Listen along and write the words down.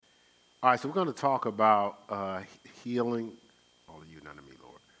All right, so we're going to talk about healing. All of you, none of me,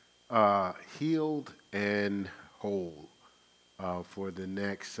 Lord. Healed and whole for the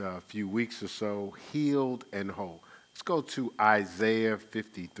next few weeks or so. Healed and whole. Let's go to Isaiah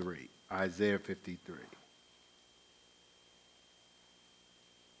 53. Isaiah 53.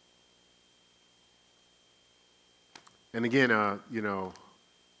 And again,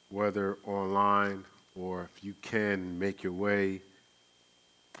 whether online or if you can make your way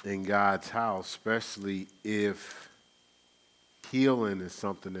in God's house, especially if healing is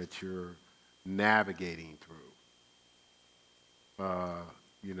something that you're navigating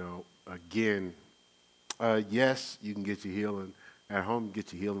through. Again, yes, you can get your healing at home,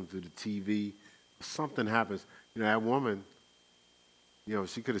 get your healing through the TV. Something happens. That woman,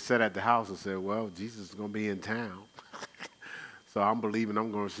 she could have sat at the house and said, well, Jesus is going to be in town. So I'm believing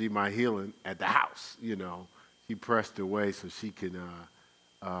I'm going to see my healing at the house. She pressed away so she can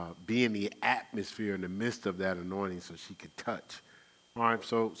be in the atmosphere in the midst of that anointing so she could touch. All right,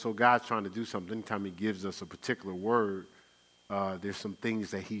 so God's trying to do something. Anytime he gives us a particular word, there's some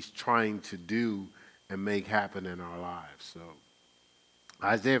things that he's trying to do and make happen in our lives. So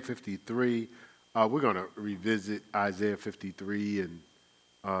Isaiah 53, we're going to revisit Isaiah 53 and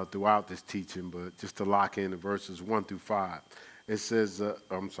throughout this teaching, but just to lock in the verses 1 through 5. It says, It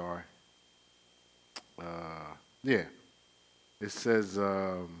says,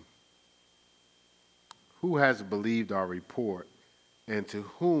 who has believed our report, and to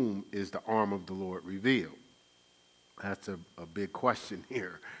whom is the arm of the Lord revealed? That's a big question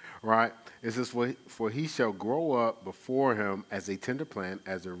here, right? It says, for he shall grow up before him as a tender plant,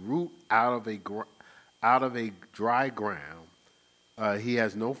 as a root out of a dry ground. He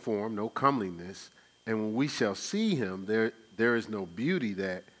has no form, no comeliness, and when we shall see him, there is no beauty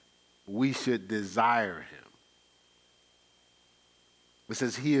that we should desire him. It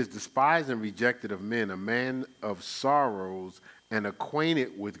says, he is despised and rejected of men, a man of sorrows and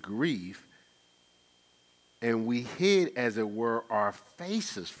acquainted with grief, and we hid, as it were, our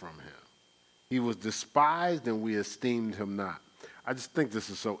faces from him. He was despised, and we esteemed him not. I just think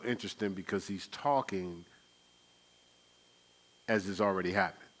this is so interesting because he's talking as it's already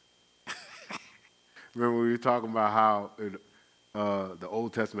happened. Remember, we were talking about how the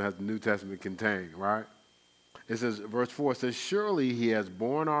Old Testament has the New Testament contained, right? It says, verse 4 says, surely he has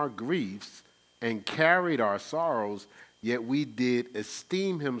borne our griefs and carried our sorrows, yet we did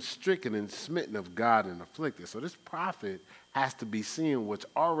esteem him stricken and smitten of God and afflicted. So this prophet has to be seeing what's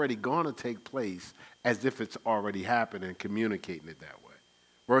already going to take place as if it's already happened and communicating it that way.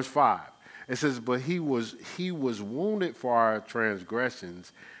 Verse 5, it says, but he was wounded for our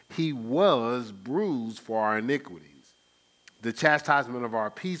transgressions. He was bruised for our iniquities. The chastisement of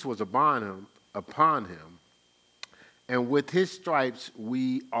our peace was upon him, and with his stripes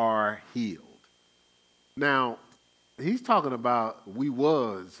we are healed. Now, he's talking about we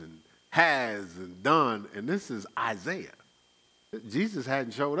was and has and done, and this is Isaiah. Jesus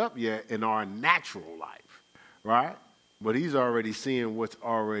hadn't showed up yet in our natural life, right? But he's already seeing what's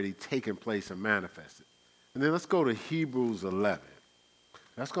already taken place and manifested. And then let's go to Hebrews 11.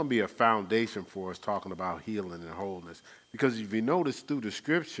 That's going to be a foundation for us talking about healing and wholeness. Because if you notice through the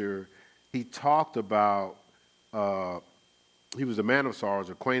scripture, he talked about, he was a man of sorrows,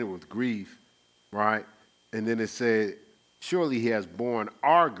 acquainted with grief, right? And then it said, surely he has borne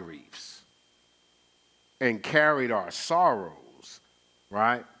our griefs and carried our sorrows,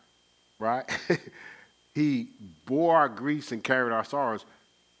 right? Right? He bore our griefs and carried our sorrows.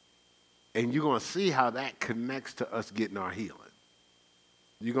 And you're going to see how that connects to us getting our healing.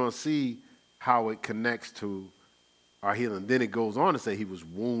 You're going to see how it connects to our healing. Then it goes on to say he was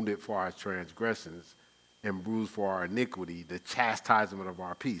wounded for our transgressions and bruised for our iniquity, the chastisement of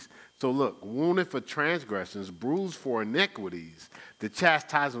our peace. So look, wounded for transgressions, bruised for iniquities, the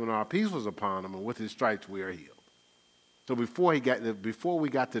chastisement of our peace was upon him, and with his stripes we are healed. So before we got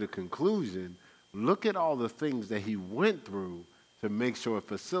to the conclusion, look at all the things that he went through to make sure it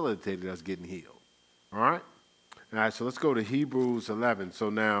facilitated us getting healed. All right? All right, so let's go to Hebrews 11. So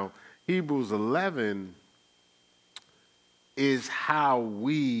now, Hebrews 11 is how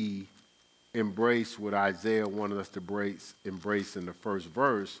we embrace what Isaiah wanted us to embrace in the first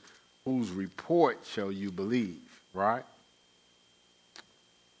verse, whose report shall you believe, right?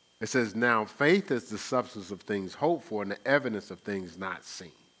 It says, now faith is the substance of things hoped for and the evidence of things not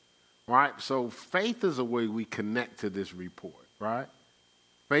seen, right? So faith is a way we connect to this report, right?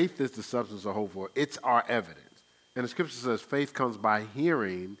 Faith is the substance of hope for. It's our evidence. And the scripture says faith comes by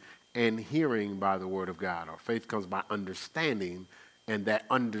hearing, and hearing by the word of God. Or faith comes by understanding, and that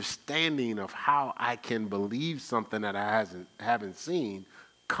understanding of how I can believe something that I haven't seen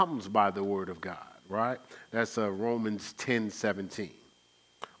comes by the word of God, right? That's Romans 10:17.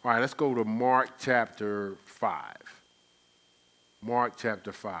 All right, let's go to Mark chapter 5. Mark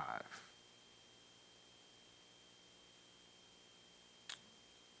chapter 5.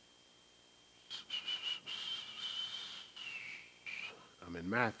 I'm in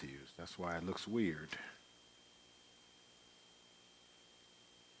Matthew's. That's why it looks weird.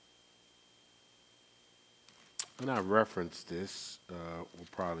 And I referenced this. We'll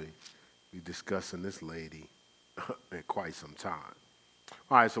probably be discussing this lady in quite some time.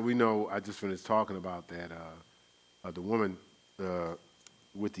 All right, so we know, I just finished talking about that. The woman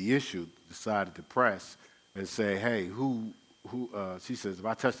with the issue decided to press and say, hey, she says, if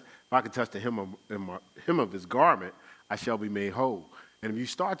I can touch the hem of his garment, I shall be made whole. And if you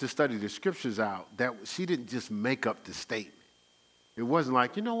start to study the scriptures out, that she didn't just make up the statement. It wasn't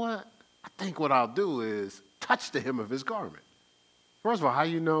like, you know what? I think what I'll do is touch the hem of his garment. First of all, how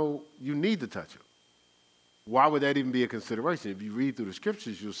you know you need to touch him? Why would that even be a consideration? If you read through the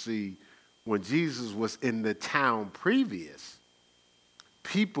scriptures, you'll see when Jesus was in the town previous,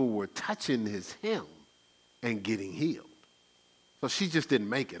 people were touching his hem and getting healed. So she just didn't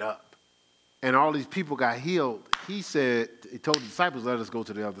make it up. And all these people got healed. He told the disciples, let us go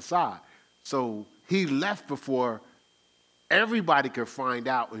to the other side. So he left before everybody could find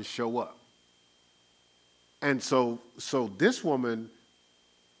out and show up. And so this woman,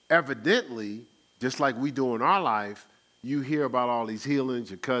 evidently, just like we do in our life, you hear about all these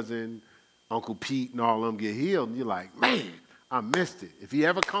healings, your cousin, Uncle Pete and all of them get healed, and you're like, man, I missed it. If he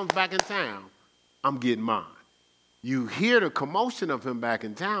ever comes back in town, I'm getting mine. You hear the commotion of him back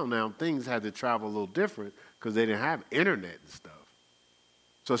in town now. Things had to travel a little different because they didn't have internet and stuff.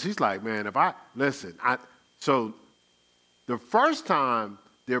 So she's like, man, so the first time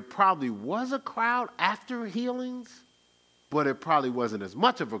there probably was a crowd after healings, but it probably wasn't as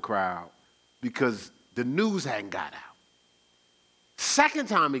much of a crowd because the news hadn't got out. Second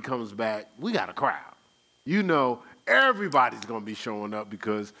time he comes back, we got a crowd. You know, everybody's going to be showing up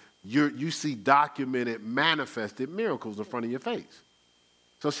because you see documented, manifested miracles in front of your face.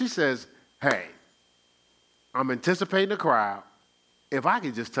 So she says, hey, I'm anticipating a crowd. If I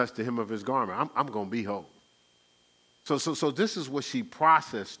could just touch the hem of his garment, I'm going to be whole. So this is what she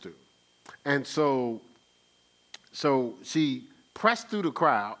processed through. And so she pressed through the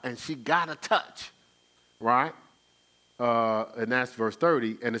crowd and she got a touch, right? And that's verse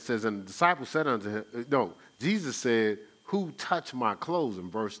 30. And it says, and the disciples said unto him, Jesus said, who touched my clothes in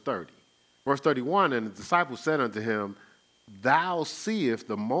verse 30. Verse 31, and the disciples said unto him, thou seest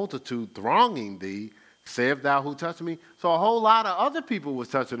the multitude thronging thee, sayest thou who touched me? So a whole lot of other people was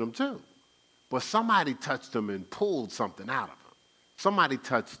touching him too. But somebody touched him and pulled something out of him. Somebody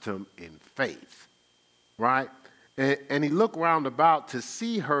touched him in faith, right? And he looked round about to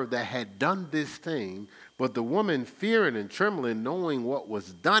see her that had done this thing, but the woman, fearing and trembling, knowing what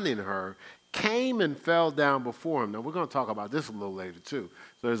was done in her, came and fell down before him. Now, we're going to talk about this a little later, too.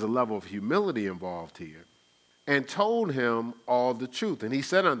 So there's a level of humility involved here. And told him all the truth. And he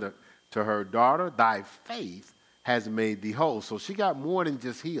said unto her, daughter, thy faith has made thee whole. So she got more than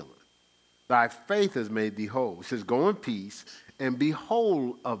just healing. Thy faith has made thee whole. It says, go in peace and be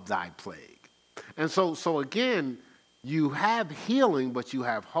whole of thy plague. And so again, you have healing, but you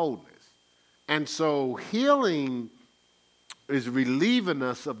have wholeness. And so healing is relieving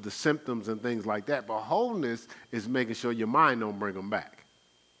us of the symptoms and things like that. But wholeness is making sure your mind don't bring them back.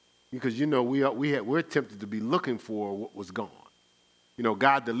 Because, you know, we're tempted to be looking for what was gone. You know,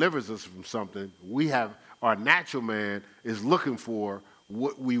 God delivers us from something. Our natural man is looking for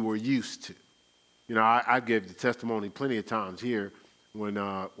what we were used to. You know, I gave the testimony plenty of times here when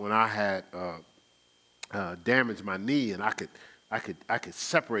I had damaged my knee and I could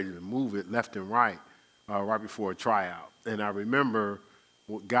separate it and move it left and right right before a tryout. And I remember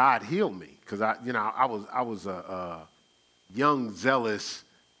God healed me because I was a young, zealous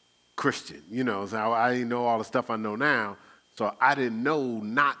Christian. You know, so I didn't know all the stuff I know now, so I didn't know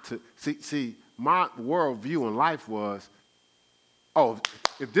not to see. My worldview in life was, oh,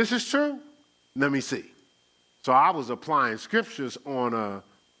 if this is true, let me see. So I was applying scriptures on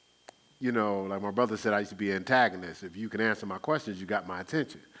like my brother said, I used to be an antagonist. If you can answer my questions, you got my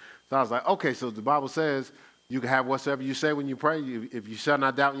attention. So I was like, okay, so the Bible says you can have whatsoever you say when you pray. If you shall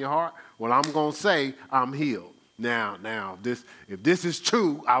not doubt in your heart, well, I'm going to say I'm healed. Now, if this is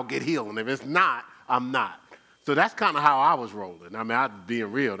true, I'll get healed. And if it's not, I'm not. So that's kind of how I was rolling. I mean, I'm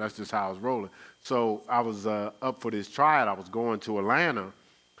being real. That's just how I was rolling. So I was up for this tryout. I was going to Atlanta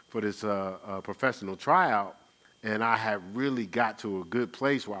for this professional tryout. And I had really got to a good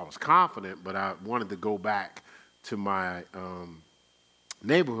place where I was confident, but I wanted to go back to my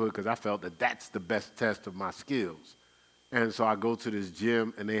neighborhood because I felt that that's the best test of my skills. And so I go to this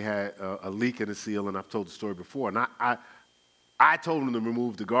gym, and they had a leak in the ceiling. I've told the story before. And I told them to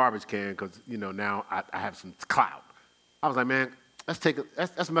remove the garbage can because, now I have some clout. I was like, man,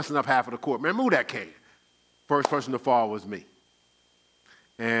 that's messing up half of the court. Man, move that can. First person to fall was me.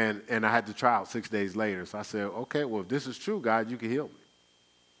 And I had to try out 6 days later. So I said, okay, well, if this is true, God, you can heal me.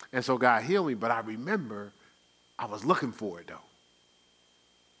 And so God healed me, but I remember I was looking for it, though.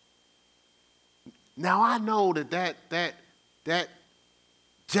 Now I know that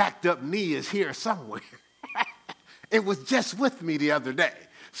jacked up knee is here somewhere. It was just with me the other day.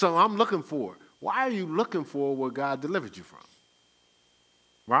 So I'm looking for it. Why are you looking for what God delivered you from?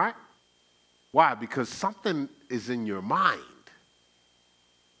 Right? Why? Because something is in your mind.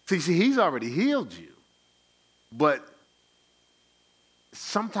 See, he's already healed you. But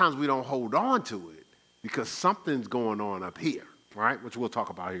sometimes we don't hold on to it because something's going on up here, right? Which we'll talk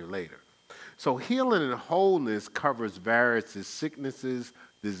about here later. So healing and wholeness covers various sicknesses,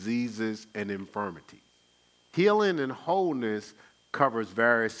 diseases, and infirmities. Healing and wholeness covers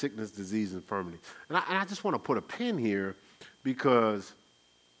various sickness, disease, and infirmities. And I just want to put a pin here because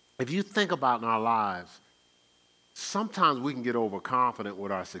if you think about in our lives, sometimes we can get overconfident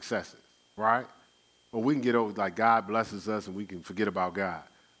with our successes, right? Or we can get over, like God blesses us and we can forget about God.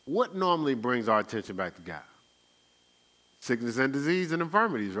 What normally brings our attention back to God? Sickness and disease and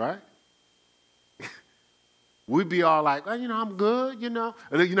infirmities, right? We'd be all like, well, I'm good, And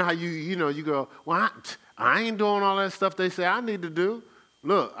then you know how you go, well, I ain't doing all that stuff they say I need to do.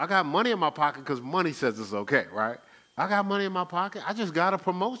 Look, I got money in my pocket because money says it's okay, right? I got money in my pocket. I just got a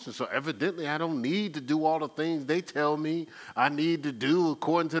promotion. So evidently I don't need to do all the things they tell me I need to do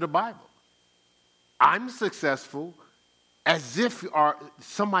according to the Bible. I'm successful as if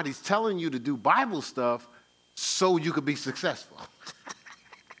somebody's telling you to do Bible stuff so you could be successful.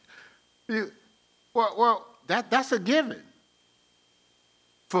 Well, that's a given.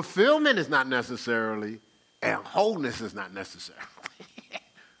 Fulfillment is not necessarily, and wholeness is not necessarily,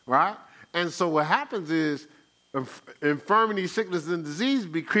 right? And so what happens is infirmity, sickness, and disease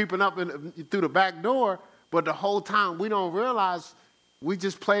be creeping up through the back door, but the whole time we don't realize we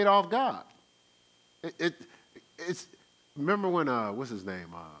just played off God. It's remember when what's his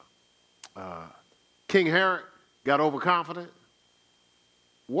name? King Herod got overconfident.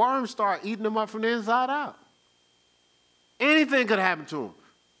 Worms start eating him up from the inside out. Anything could happen to him.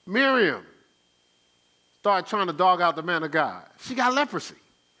 Miriam started trying to dog out the man of God. She got leprosy.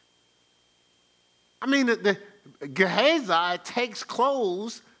 I mean, Gehazi takes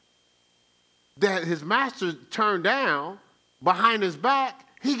clothes that his master turned down behind his back.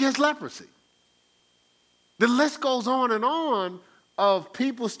 He gets leprosy. The list goes on of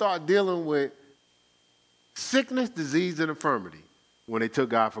people start dealing with sickness, disease, and infirmity when they took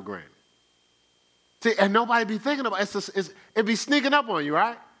God for granted. See, and nobody be thinking about it. It be sneaking up on you,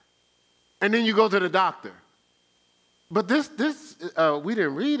 right? And then you go to the doctor. But this we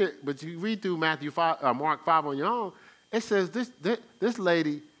didn't read it, but you read through Mark 5 on your own. It says this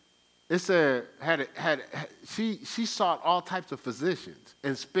lady, it said she sought all types of physicians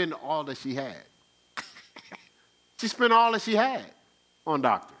and spent all that she had. She spent all that she had on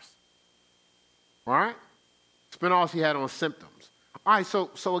doctors. All right? Spent all she had on symptoms. All right,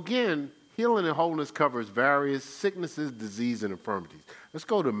 so again, healing and wholeness covers various sicknesses, disease, and infirmities. Let's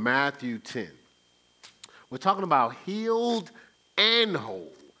go to Matthew 10. We're talking about healed and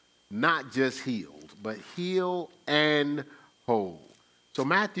whole, not just healed, but heal and whole. So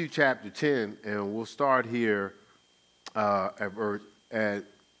Matthew chapter 10, and we'll start here at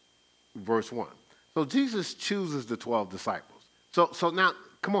verse 1. So Jesus chooses the 12 disciples. So now,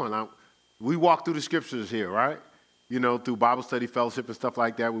 come on, now, we walk through the scriptures here, right? Through Bible study, fellowship, and stuff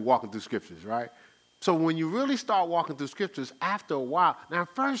like that, we're walking through scriptures, right? So when you really start walking through scriptures, after a while, now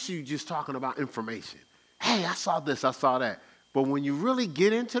first you're just talking about information. Hey, I saw this, I saw that. But when you really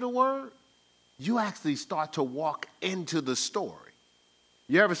get into the word, you actually start to walk into the story.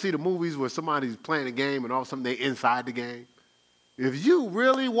 You ever see the movies where somebody's playing a game and all of a sudden they're inside the game? If you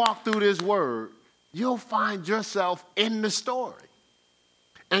really walk through this word, you'll find yourself in the story.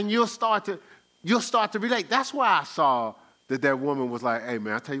 And you'll start to relate. That's why I saw that woman was like, hey,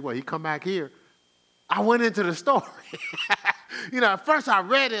 man, I tell you what, he come back here. I went into the story. At first I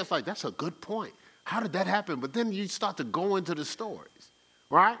read it, it's like, that's a good point. How did that happen? But then you start to go into the stories,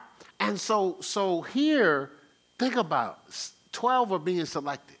 right? And so here, think about 12 are being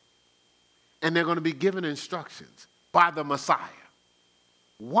selected. And they're going to be given instructions by the Messiah.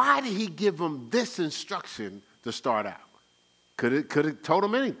 Why did he give them this instruction to start out? Could have told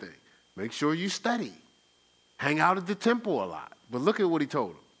them anything. Make sure you study. Hang out at the temple a lot. But look at what he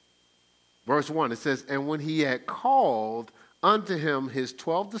told him. Verse 1, it says, and when he had called unto him his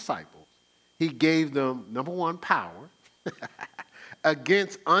 12 disciples, he gave them, number one, power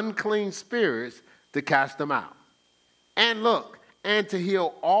against unclean spirits to cast them out. And look, and to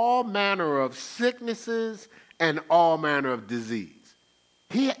heal all manner of sicknesses and all manner of disease.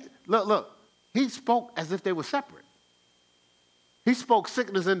 Look, he spoke as if they were separate. He spoke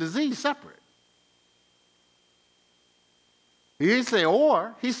sickness and disease separate. He didn't say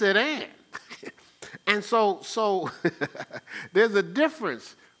or, he said and. And so there's a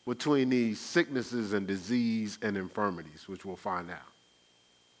difference between these sicknesses and disease and infirmities, which we'll find out.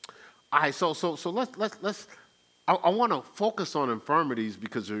 All right, so let's I want to focus on infirmities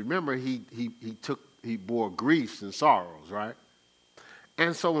because remember he bore griefs and sorrows, right?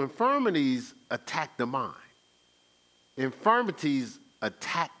 And so infirmities attack the mind. Infirmities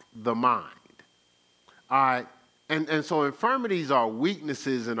attack the mind. All right. And so infirmities are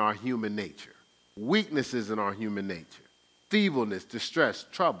weaknesses in our human nature. Weaknesses in our human nature. Feebleness, distress,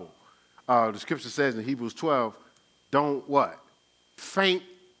 trouble. The scripture says in Hebrews 12, don't what? Faint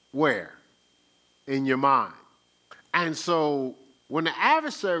where? In your mind. And so when the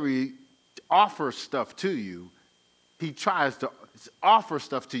adversary offers stuff to you, he tries to offer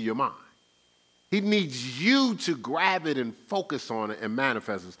stuff to your mind. He needs you to grab it and focus on it and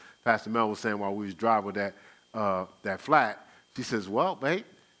manifest it. Pastor Mel was saying while we was driving that flat, she says, well, babe,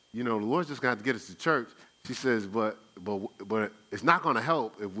 the Lord's just going to get us to church. She says, but it's not going to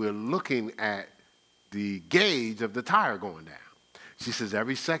help if we're looking at the gauge of the tire going down. She says,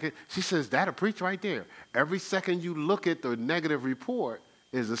 every second, she says, that'll preach right there. Every second you look at the negative report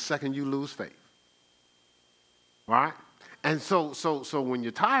is a second you lose faith. Right? And so when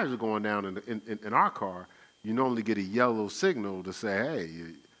your tires are going down in our car, you normally get a yellow signal to say, hey,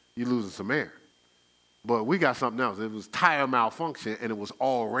 you're losing some air. But we got something else. It was tire malfunction, and it was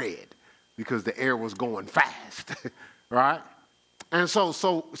all red because the air was going fast, right? And so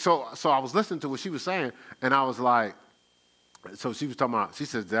I was listening to what she was saying, and I was like, so she was talking about, she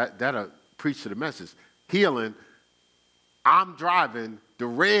says, that'll preach to the message. Healing, I'm driving, the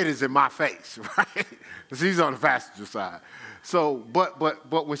red is in my face, right? She's on the passenger side. So,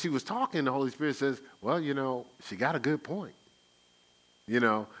 but when she was talking, the Holy Spirit says, well, she got a good point.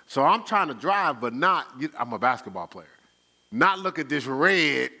 So I'm trying to drive, but I'm a basketball player. Not look at this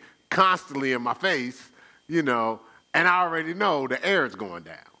red constantly in my face, and I already know the air is going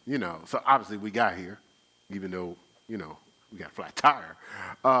down, So obviously we got here, even though, we got a flat tire.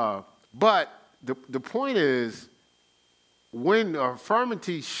 But the point is, when the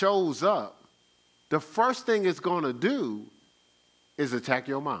infirmity shows up, the first thing it's going to do is attack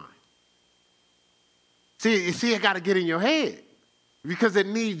your mind. See, it got to get in your head because it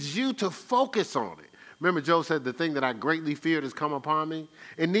needs you to focus on it. Remember, Joe said, the thing that I greatly feared has come upon me.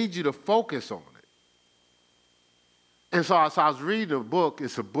 It needs you to focus on it. And so I was reading a book.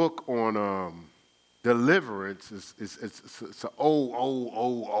 It's a book on deliverance. It's an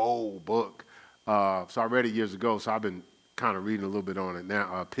old book. So I read it years ago, so I've been kind of reading a little bit on it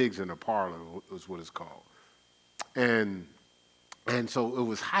now. Pigs in the Parlor is what it's called. And so it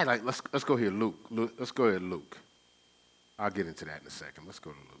was highlight. Let's go here, Luke. Let's go ahead, Luke. I'll get into that in a second. Let's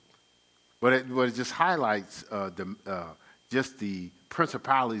go to Luke. But it just highlights just the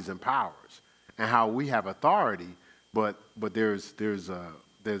principalities and powers and how we have authority, but there's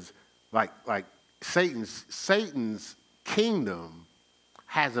like Satan's kingdom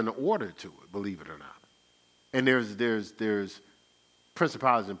has an order to it, believe it or not. And there's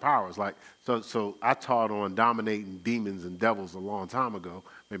principalities and powers. Like so I taught on dominating demons and devils a long time ago.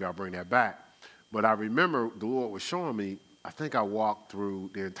 Maybe I'll bring that back. But I remember the Lord was showing me, I think I walked through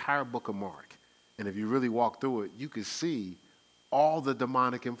the entire book of Mark. And if you really walk through it, you can see all the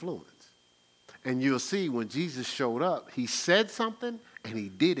demonic influence. And you'll see when Jesus showed up, he said something and he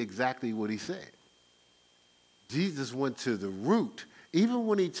did exactly what he said. Jesus went to the root. Even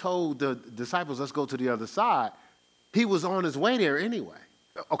when he told the disciples, let's go to the other side, he was on his way there anyway.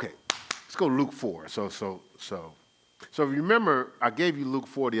 Okay, let's go to Luke 4. So remember, I gave you Luke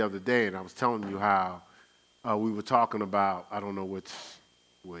 4 the other day, and I was telling you how we were talking about, I don't know which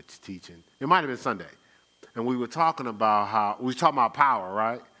teaching. It might have been Sunday. And we were talking about power,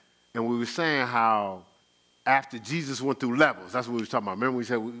 right? And we were saying how after Jesus went through levels, that's what we were talking about. Remember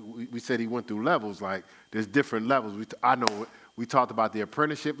we said he went through levels, like there's different levels. We talked about the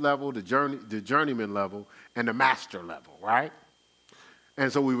apprenticeship level, the journeyman level, and the master level, right?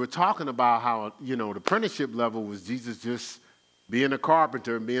 And so we were talking about how, the apprenticeship level was Jesus just being a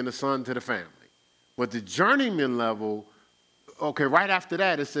carpenter and being a son to the family. But the journeyman level, okay, right after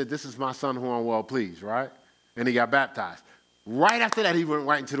that, it said, this is my son who I'm well pleased, right? And he got baptized. Right after that, he went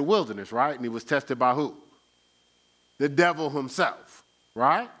right into the wilderness, right? And he was tested by who? The devil himself,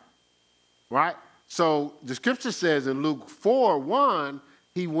 right? Right? So the scripture says in Luke 4:1,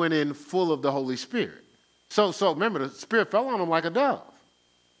 he went in full of the Holy Spirit. So remember, the Spirit fell on him like a dove.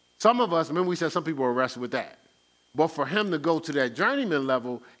 Some of us, remember we said some people were arrested with that. But for him to go to that journeyman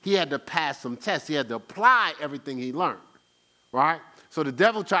level, he had to pass some tests. He had to apply everything he learned, right? So the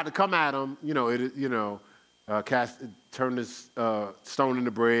devil tried to come at him, turn this stone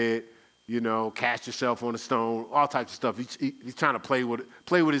into bread, cast yourself on a stone, all types of stuff. He's trying to play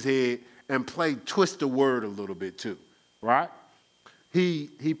with his head and twist the word a little bit too, right?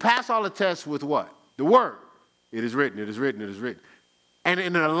 He passed all the tests with what? The word. It is written, it is written, it is written. And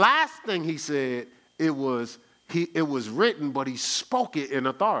in the last thing he said, it was written, but he spoke it in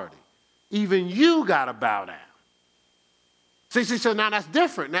authority. Even you got to bow down. See, so now that's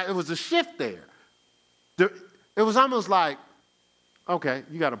different. Now it was a shift there. It was almost like, okay,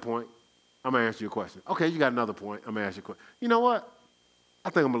 you got a point. I'm going to answer your question. Okay, you got another point. I'm going to ask you a question. You know what?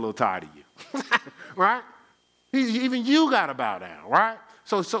 I think I'm a little tired of you. Right? Even you got to bow down, right?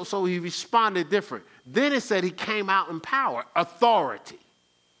 So he responded different. Then it said he came out in power, authority.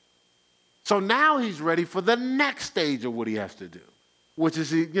 So now he's ready for the next stage of what he has to do, which is,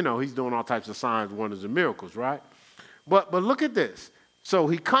 he's doing all types of signs, wonders, and miracles, right? But look at this. So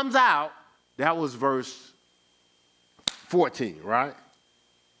he comes out, that was verse 14, right?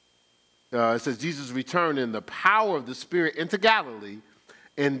 It says, Jesus returned in the power of the Spirit into Galilee,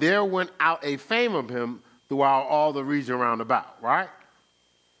 and there went out a fame of him throughout all the region round about, right?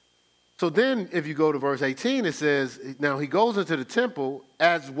 So then if you go to verse 18, it says, now he goes into the temple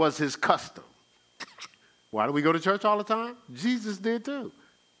as was his custom. Why do we go to church all the time? Jesus did too.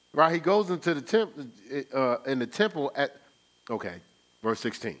 Right? He goes into the temple, verse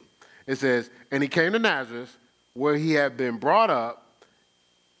 16. It says, and he came to Nazareth where he had been brought up,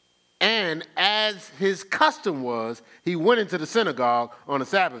 and as his custom was, he went into the synagogue on the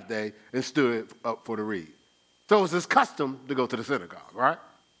Sabbath day and stood up for the read. So it was his custom to go to the synagogue, right?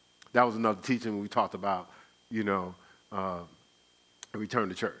 That was another teaching we talked about, return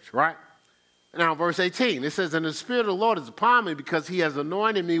to church, right? Now, verse 18, it says, and the Spirit of the Lord is upon me because he has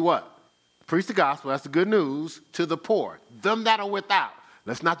anointed me what? Preach the gospel, that's the good news, to the poor, them that are without.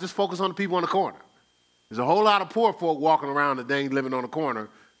 Let's not just focus on the people on the corner. There's a whole lot of poor folk walking around that they ain't living on the corner,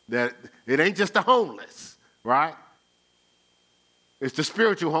 that it ain't just the homeless, right? It's the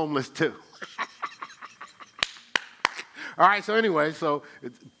spiritual homeless too. All right, so anyway,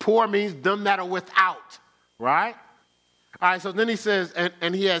 poor means them that are without, right? All right, so then he says,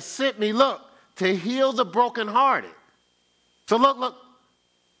 and he has sent me, look, to heal the brokenhearted. So look,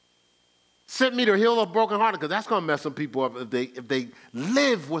 sent me to heal the brokenhearted, because that's going to mess some people up if they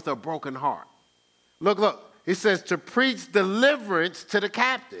live with a broken heart. Look, he says to preach deliverance to the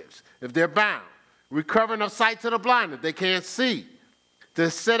captives if they're bound, recovering of sight to the blind if they can't see,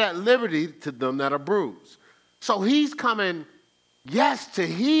 to set at liberty to them that are bruised. So he's coming, yes, to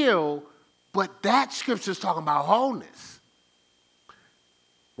heal, but that scripture is talking about wholeness.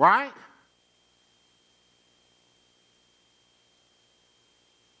 Right?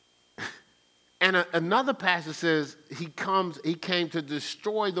 And another passage says he came to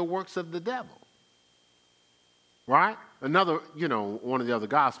destroy the works of the devil. Right? Another, one of the other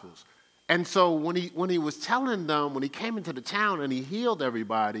gospels. And so when he was telling them, when he came into the town and he healed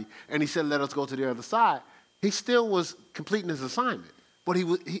everybody, and he said, let us go to the other side, he still was completing his assignment. But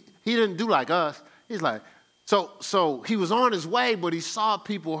he didn't do like us. He's like, so he was on his way, but he saw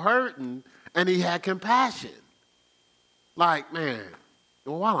people hurting, and he had compassion. Like, man,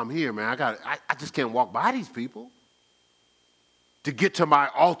 well, while I'm here, man, I just can't walk by these people to get to my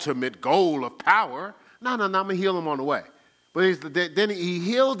ultimate goal of power. No, I'm going to heal them on the way. But then he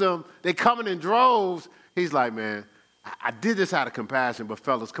healed them. They coming in droves. He's like, man, I did this out of compassion, but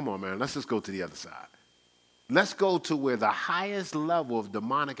fellas, come on, man, let's just go to the other side. Let's go to where the highest level of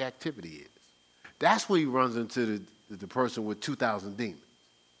demonic activity is. That's where he runs into the person with 2,000 demons.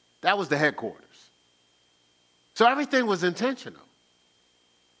 That was the headquarters. So everything was intentional.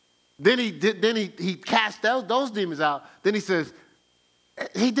 Then he cast those demons out. Then he says,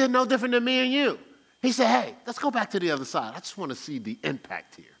 he did no different than me and you. He said, hey, let's go back to the other side. I just want to see the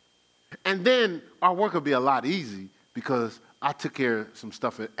impact here. And then our work will be a lot easy because I took care of some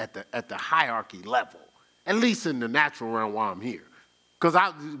stuff at the hierarchy level, at least in the natural realm while I'm here.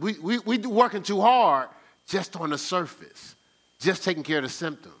 Because we working too hard just on the surface, just taking care of the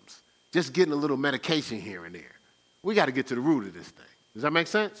symptoms, just getting a little medication here and there. We got to get to the root of this thing. Does that make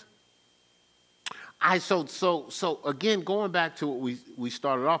sense? So again, going back to what we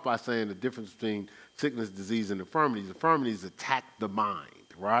started off by saying, the difference between sickness, disease, and infirmities. Infirmities attack the mind,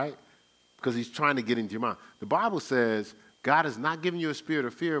 right? Because he's trying to get into your mind. The Bible says God has not given you a spirit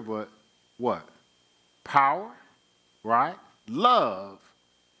of fear, but what? Power, right? Love,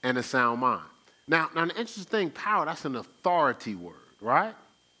 and a sound mind. Now the interesting thing, power, that's an authority word, right?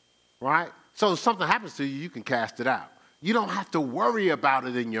 Right? So if something happens to you, you can cast it out. You don't have to worry about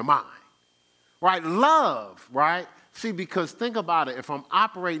it in your mind. Right? Love, right? See, because think about it. If I'm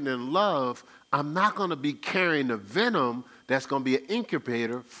operating in love, I'm not going to be carrying the venom that's going to be an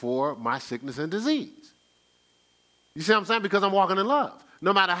incubator for my sickness and disease. You see what I'm saying? Because I'm walking in love.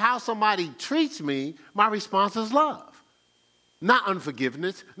 No matter how somebody treats me, my response is love. Not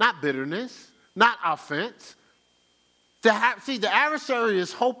unforgiveness, not bitterness, not offense. See, the adversary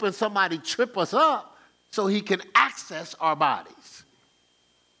is hoping somebody trip us up so he can access our bodies.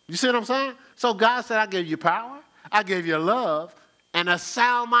 You see what I'm saying? So God said, I gave you power, I gave you love, and a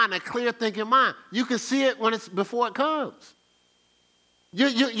sound mind, a clear thinking mind. You can see it when it's before it comes.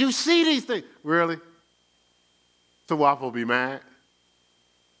 You see these things. Really? So what, I'm supposed to be mad?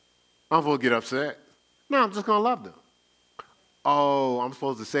 I'm supposed to get upset? No, I'm just going to love them. Oh, I'm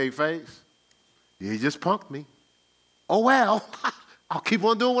supposed to save face? You just punked me. Oh, well, I'll keep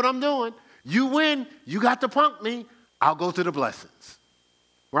on doing what I'm doing. You win. You got to punk me. I'll go to the blessings.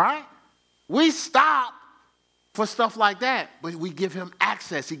 Right? We stop for stuff like that, but we give him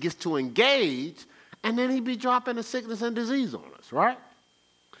access. He gets to engage, and then he be dropping the sickness and disease on us, right?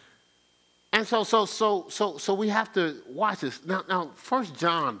 And so we have to watch this. Now, 1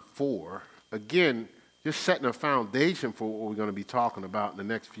 John 4, again, just setting a foundation for what we're going to be talking about in the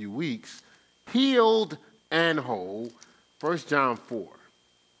next few weeks. Healed and whole, 1 John 4.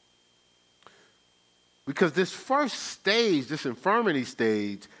 Because this first stage, this infirmity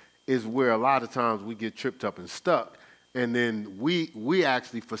stage, is where a lot of times we get tripped up and stuck, and then we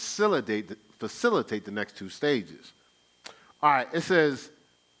actually facilitate the next two stages. All right, it says,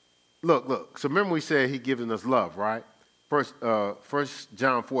 look. So remember we said he given us love, right? First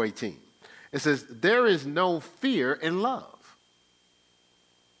John 4:18. It says, there is no fear in love.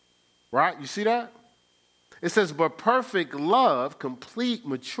 Right? You see that? It says, but perfect love, complete,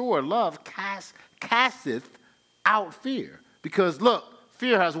 mature love, casteth out fear. Because look,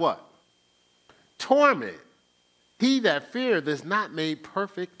 fear has what? Torment. He that feareth is not made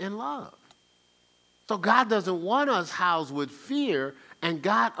perfect in love. So God doesn't want us housed with fear, and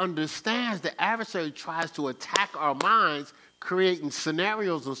God understands the adversary tries to attack our minds, creating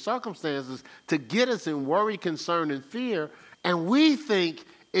scenarios and circumstances to get us in worry, concern, and fear. And we think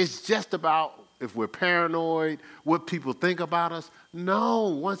it's just about if we're paranoid, what people think about us. No,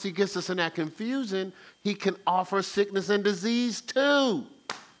 once he gets us in that confusion, he can offer sickness and disease too.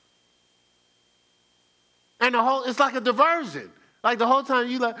 And it's like a diversion. Like the whole time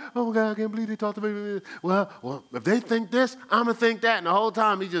you like, oh my God, I can't believe they talked to me. Well, if they think this, I'm going to think that. And the whole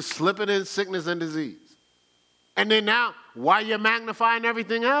time he just slipping in sickness and disease. And then now, while you're magnifying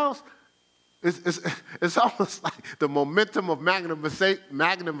everything else, it's almost like the momentum of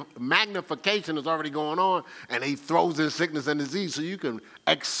magnification is already going on, and he throws in sickness and disease so you can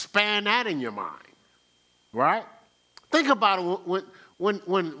expand that in your mind, right? Think about it.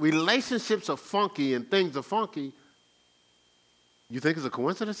 When relationships are funky and things are funky, you think it's a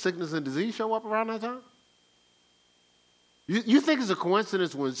coincidence sickness and disease show up around that time? You think it's a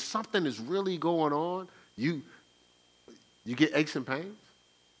coincidence when something is really going on, you get aches and pains?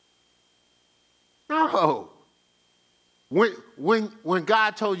 No. When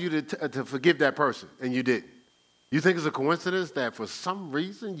God told you to forgive that person and you didn't, you think it's a coincidence that for some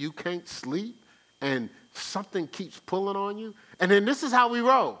reason you can't sleep and something keeps pulling on you? And then this is how we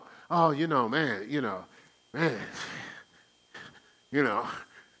roll. Oh, man,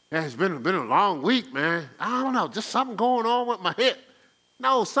 it's been a long week, man. I don't know, just something going on with my hip.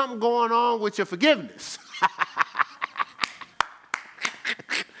 No, something going on with your forgiveness.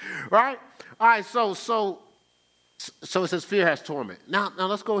 Right? All right, so it says fear has torment. Now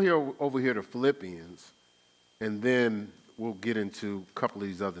let's go over here to Philippians, and then we'll get into a couple of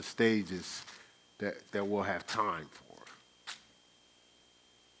these other stages that we'll have time for.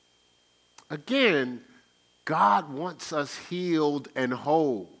 Again, God wants us healed and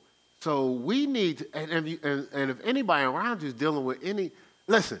whole. So we need to, and if anybody around you is dealing with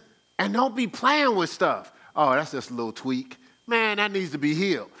listen, and don't be playing with stuff. Oh, that's just a little tweak. Man, that needs to be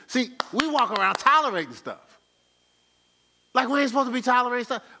healed. See, we walk around tolerating stuff. Like we ain't supposed to be tolerating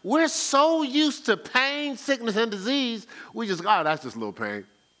stuff. We're so used to pain, sickness, and disease, we just, that's just a little pain.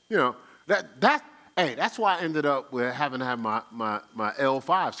 That's why I ended up with having to have my L5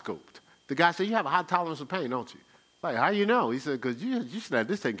 scoped. The guy said, you have a high tolerance of pain, don't you? Like, how you know? He said, because you should have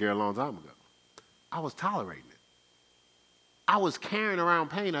this taken care of a long time ago. I was tolerating it. I was carrying around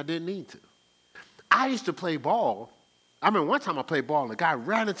pain I didn't need to. I used to play ball. I remember one time I played ball and the guy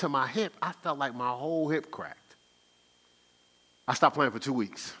ran into my hip. I felt like my whole hip cracked. I stopped playing for 2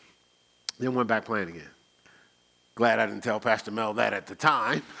 weeks. Then went back playing again. Glad I didn't tell Pastor Mel that at the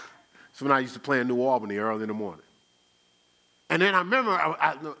time. So when I used to play in New Albany early in the morning. And then I remember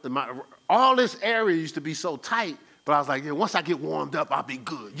all this area used to be so tight, but I was like, yeah, once I get warmed up, I'll be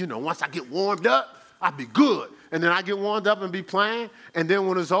good. You know, once I get warmed up, I'll be good. And then I get warmed up and be playing, and then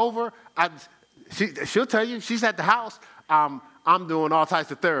when it's over, she'll tell you, she's at the house, I'm doing all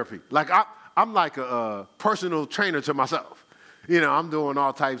types of therapy. Like I'm like a personal trainer to myself. You know, I'm doing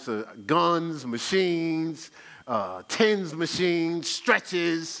all types of guns, machines, tens machines,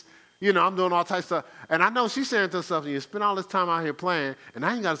 stretches. You know, I'm doing all types of stuff. And I know she's saying to herself, you spend all this time out here playing, and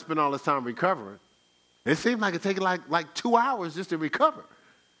I ain't got to spend all this time recovering. It seems like it takes like 2 hours just to recover.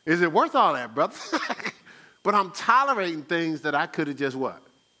 Is it worth all that, brother? But I'm tolerating things that I could have just what?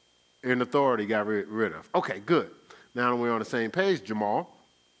 In authority got rid of. Okay, good. Now we're on the same page, Jamal.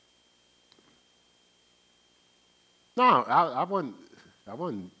 No, I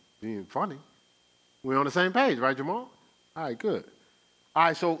wasn't being funny. We're on the same page, right, Jamal? All right, good. All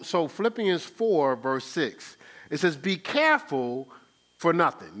right, so Philippians 4, verse 6. It says, be careful for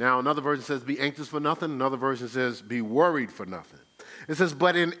nothing. Now, another version says, be anxious for nothing. Another version says, be worried for nothing. It says,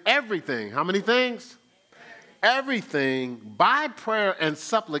 but in everything, how many things? Everything, by prayer and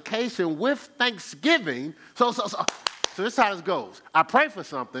supplication with thanksgiving. So this is how this goes. I pray for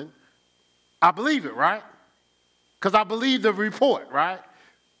something. I believe it, right? Because I believe the report, right?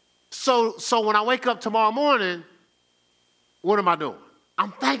 So when I wake up tomorrow morning, what am I doing?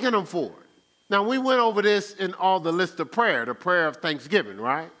 I'm thanking him for it. Now, we went over this in all the list of prayer, the prayer of thanksgiving,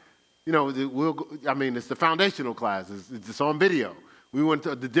 right? You know, it's the foundational class. It's on video. We went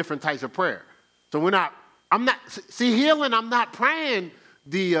to the different types of prayer. So healing, I'm not praying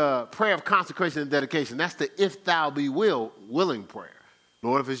the prayer of consecration and dedication. That's the if thou be willing prayer.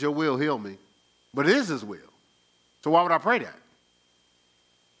 Lord, if it's your will, heal me. But it is his will. So why would I pray that?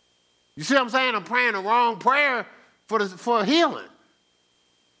 You see what I'm saying? I'm praying the wrong prayer for healing.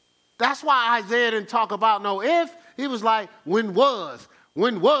 That's why Isaiah didn't talk about no if. He was like, when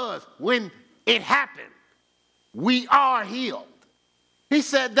it happened. We are healed. He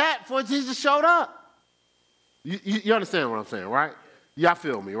said that before Jesus showed up. You understand what I'm saying, right? Y'all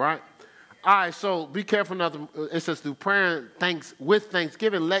feel me, right? All right, so be careful nothing. It says through prayer and with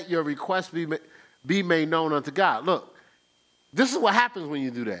thanksgiving, let your requests be made known unto God. Look, this is what happens when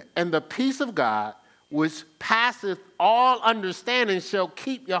you do that. And the peace of God, which passeth all understanding, shall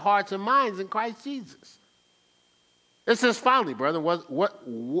keep your hearts and minds in Christ Jesus. It says, finally, brother,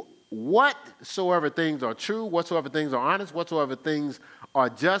 whatsoever things are true, whatsoever things are honest, whatsoever things are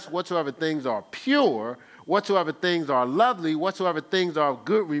just, whatsoever things are pure, whatsoever things are lovely, whatsoever things are of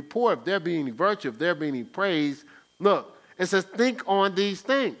good report, if there be any virtue, if there be any praise. Look, it says, think on these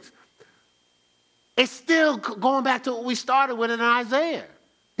things. It's still going back to what we started with in Isaiah.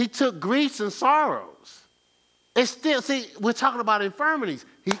 He took griefs and sorrows. It's still, we're talking about infirmities.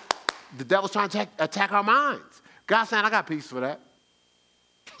 The devil's trying to attack our minds. God's saying, I got peace for that.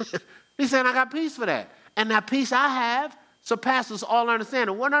 He's saying, I got peace for that. And that peace I have surpasses all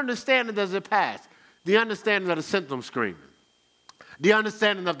understanding. What understanding does it pass? The understanding of the symptom screening. The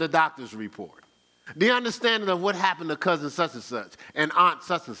understanding of the doctor's report. The understanding of what happened to cousin such and such and aunt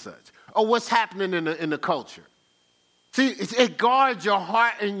such and such. Or what's happening in the culture. See, it guards your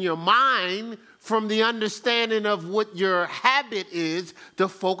heart and your mind from the understanding of what your habit is to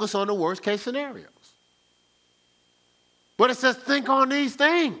focus on the worst case scenarios. But it says, think on these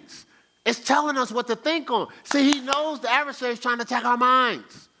things. It's telling us what to think on. See, he knows the adversary is trying to attack our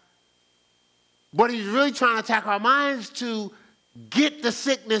minds. But he's really trying to attack our minds to get the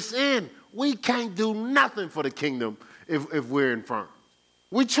sickness in. We can't do nothing for the kingdom if we're infirm.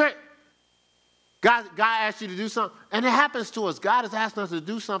 We trick. God asks you to do something, and it happens to us. God is asking us to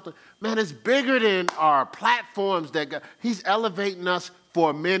do something. Man, it's bigger than our platforms. He's elevating us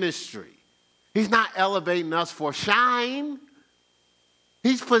for ministry. He's not elevating us for shine.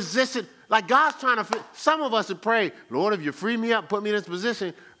 He's positioned, like God's trying to, some of us would pray, Lord, if you free me up, put me in this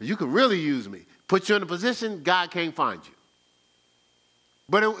position, you could really use me. Put you in a position, God can't find you.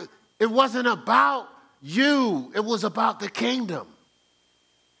 But it wasn't about you. It was about the kingdom.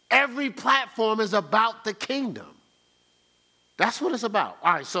 Every platform is about the kingdom. That's what it's about.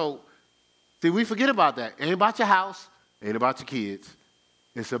 All right, so, see, we forget about that. Ain't about your house, ain't about your kids.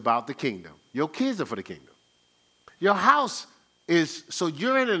 It's about the kingdom. Your kids are for the kingdom. Your house is so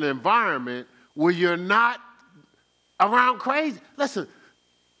you're in an environment where you're not around crazy. Listen,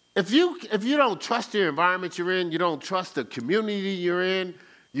 if you don't trust your environment you're in, you don't trust the community you're in,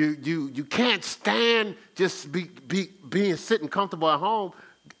 you can't stand just being sitting comfortable at home.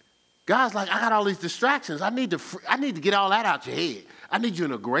 God's like, I got all these distractions. I need to get all that out your head. I need you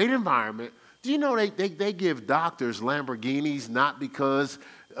in a great environment. Do you know they give doctors Lamborghinis not because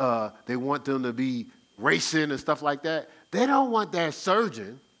they want them to be racing and stuff like that? They don't want that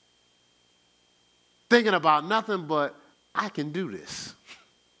surgeon thinking about nothing but, I can do this.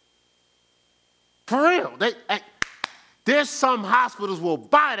 For real. There's some hospitals will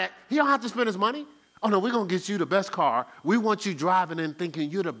buy that. He don't have to spend his money. Oh, no, we're going to get you the best car. We want you driving and thinking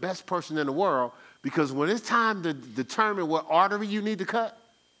you're the best person in the world, because when it's time to determine what artery you need to cut,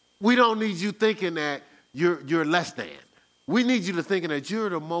 we don't need you thinking that you're less than. We need you to thinking that you're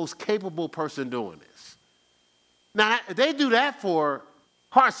the most capable person doing this. Now, they do that for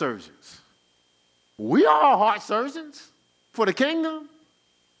heart surgeons. We are heart surgeons for the kingdom.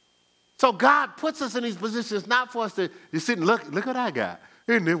 So God puts us in these positions not for us to just sit and look what I got.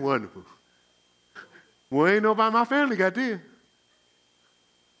 Isn't it wonderful? Well, ain't nobody in my family got this.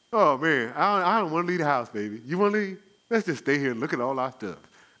 Oh, man, I don't want to leave the house, baby. You want to leave? Let's just stay here and look at all our stuff.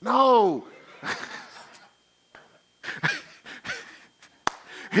 No.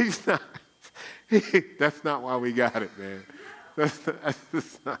 That's not why we got it, man.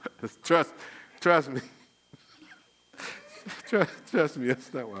 Trust me. Trust me,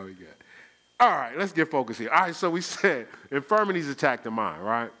 that's not why we got it. All right, let's get focused here. All right, so we said infirmities attack the mind,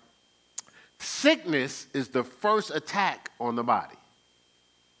 right? Sickness is the first attack on the body.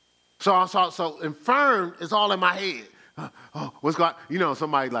 So infirm is all in my head. What's going on? You know,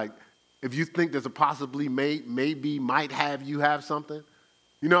 somebody like, if you think there's a possibly might have something.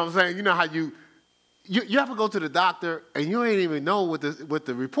 You know what I'm saying? You know how you have to go to the doctor and you ain't even know what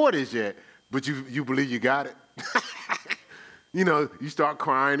the report is yet, but you believe you got it. You know, you start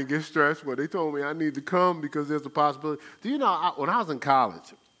crying and get stressed. Well, they told me I need to come because there's a possibility. Do you know, when I was in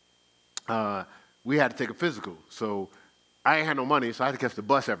college, we had to take a physical. So I ain't had no money, so I had to catch the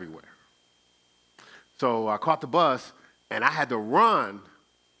bus everywhere. So I caught the bus, and I had to run.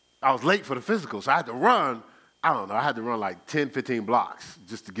 I was late for the physical, so I had to run. I don't know, I had to run like 10, 15 blocks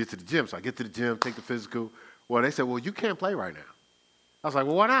just to get to the gym. So I get to the gym, take the physical. Well, they said, well, you can't play right now. I was like,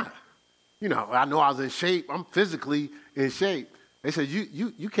 well, why not? You know I was in shape. I'm physically in shape. They said,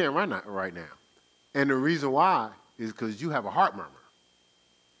 you can't run right now. And the reason why is because you have a heart murmur.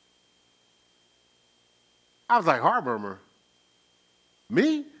 I was like, heart murmur?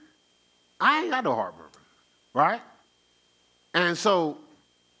 Me? I ain't got no heart murmur, right? And so,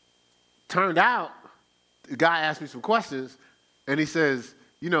 turned out, the guy asked me some questions, and he says,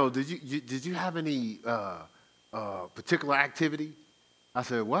 you know, did you have any particular activity? I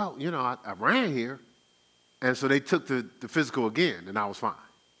said, well, you know, I ran here. And so they took the physical again, and I was fine.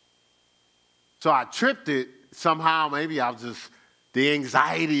 So I tripped it somehow. Maybe I was just the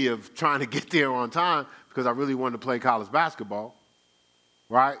anxiety of trying to get there on time because I really wanted to play college basketball,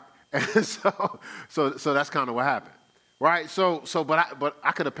 right? And so that's kind of what happened, right? But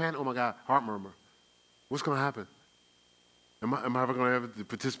I could have panicked. Oh my God, heart murmur. What's going to happen? Am I ever going to have to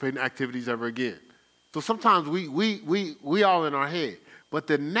participate in activities ever again? So sometimes we all in our head. But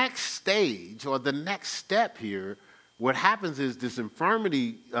the next stage or the next step here, what happens is this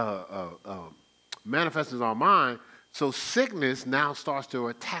infirmity manifests in our mind, so sickness now starts to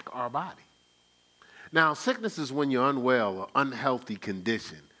attack our body. Now, sickness is when you're unwell or unhealthy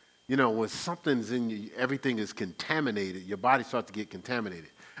condition. You know, when something's in you, everything is contaminated, your body starts to get contaminated.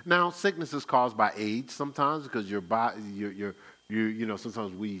 Now, sickness is caused by age sometimes because your body, you know,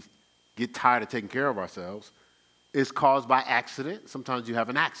 sometimes we get tired of taking care of ourselves. It's caused by accident. Sometimes you have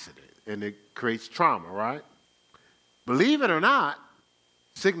an accident, and it creates trauma, right? Believe it or not,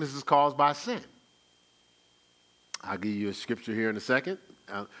 sickness is caused by sin. I'll give you a scripture here in a second.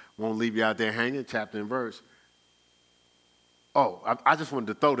 I won't leave you out there hanging, chapter and verse. Oh, I just wanted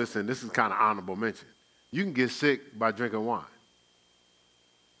to throw this in. This is kind of honorable mention. You can get sick by drinking wine.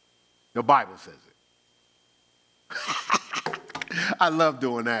 The Bible says it. I love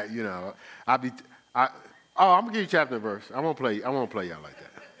doing that, you know. I'm gonna give you chapter and verse. I won't play y'all like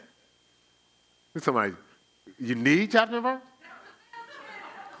that. Somebody, you need chapter and verse?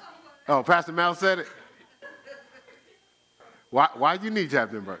 Oh, Pastor Mel said it. Why do you need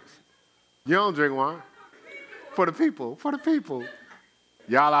chapter and verse? You don't drink wine. For the people. For the people.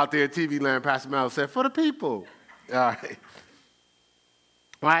 Y'all out there at TV land, Pastor Mel said, for the people. All right.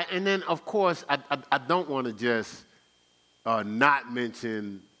 Right, and then of course I don't want to just not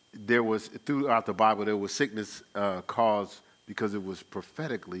mention. There was, throughout the Bible, there was sickness caused because it was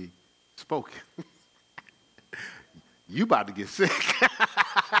prophetically spoken. You about to get sick.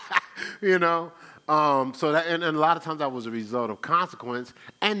 you know? So that, and a lot of times that was a result of consequence.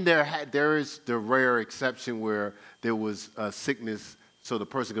 And there is the rare exception where there was sickness so the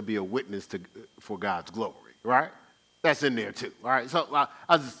person could be a witness for God's glory, right? That's in there too, all right? So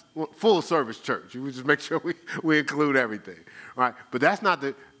I just, full service church. We just make sure we include everything, right? But that's not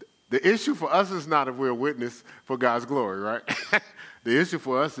the issue for us is not if we're a witness for God's glory, right? The issue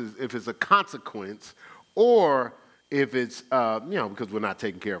for us is if it's a consequence or if it's, because we're not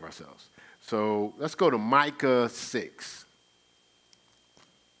taking care of ourselves. So let's go to Micah 6.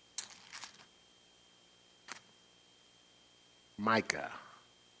 Micah.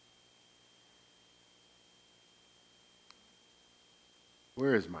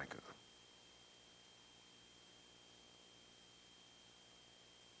 Where is Micah?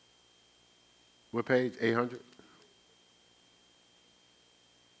 What page? 800?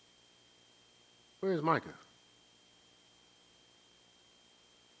 Where is Micah?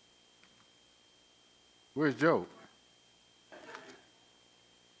 Where's Job?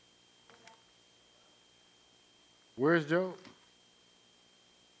 Where's Job?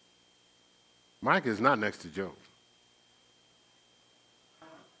 Micah is not next to Job.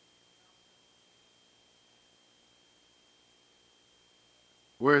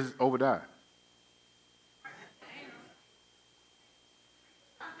 Where's Obadiah?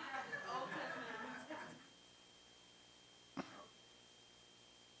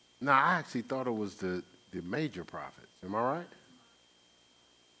 No, I actually thought it was the major prophets. Am I right?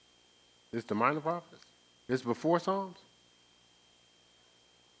 It's the minor prophets? It's before Psalms?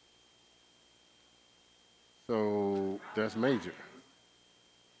 So that's major.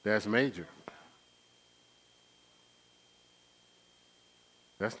 That's major.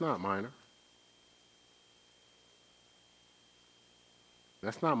 That's not minor.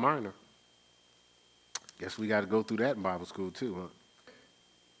 That's not minor. Guess we got to go through that in Bible school too, huh?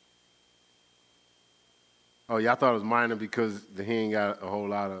 Oh, y'all thought it was minor because he ain't got a whole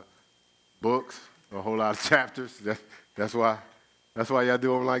lot of books, a whole lot of chapters. That's why y'all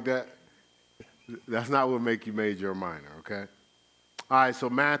do them like that. That's not what make you major or minor, okay? All right, so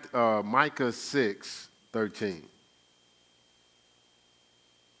Micah 6:13.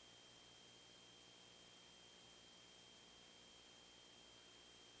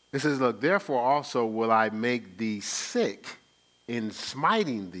 It says, look, therefore also will I make thee sick in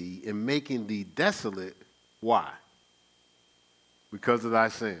smiting thee and making thee desolate. Why? Because of thy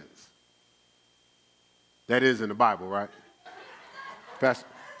sins. That is in the Bible, right?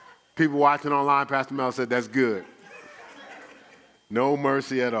 People watching online, Pastor Mel said that's good. No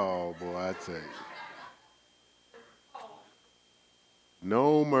mercy at all, boy, I tell you.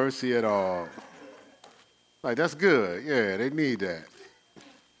 No mercy at all. Like, that's good. Yeah, they need that.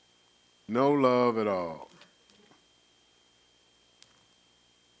 No love at all.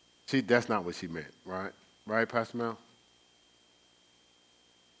 That's not what she meant, right? Right, Pastor Mel?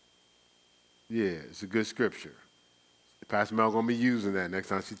 Yeah, it's a good scripture. Pastor Mel going to be using that next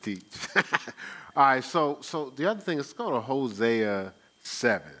time she teaches. All right, so the other thing is, let's go to Hosea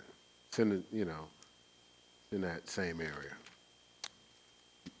 7. It's in in that same area,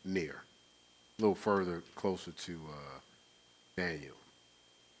 near, a little further, closer to Daniel.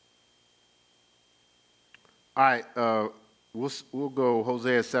 All right, we'll go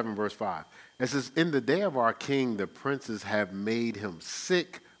Hosea 7, verse 5. It says, in the day of our king, the princes have made him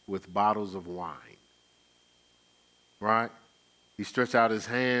sick with bottles of wine. Right? He stretched out his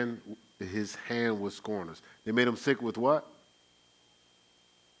hand was scorners. They made him sick with what?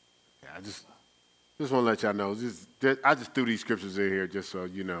 Yeah, I just want to let y'all know. I just threw these scriptures in here just so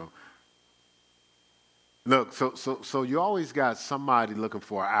you know. Look, so you always got somebody looking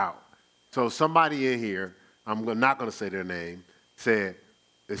for an out. So somebody in here, I'm not going to say their name, said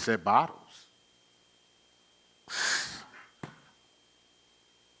bottles.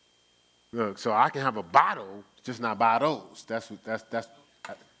 Look, so I can have a bottle, just not bottles. That's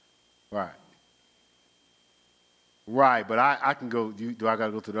right. Right, but I can go. Do I got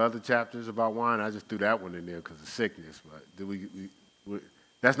to go to the other chapters about wine? I just threw that one in there because of sickness. But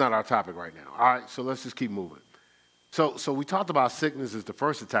that's not our topic right now. All right, so let's just keep moving. So we talked about sickness as the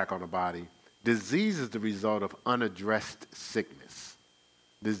first attack on the body. Disease is the result of unaddressed sickness.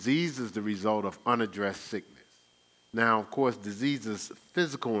 Disease is the result of unaddressed sickness. Now, of course, disease is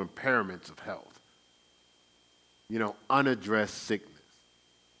physical impairments of health. Unaddressed sickness.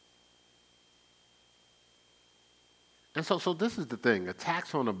 And so this is the thing.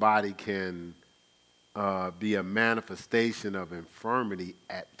 Attacks on the body can be a manifestation of infirmity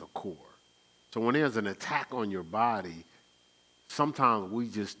at the core. So when there's an attack on your body, sometimes we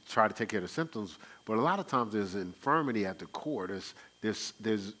just try to take care of the symptoms, but a lot of times there's infirmity at the core. There's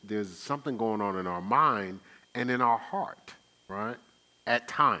something going on in our mind and in our heart, right? At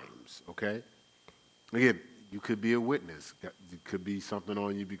times, okay? Again, you could be a witness. It could be something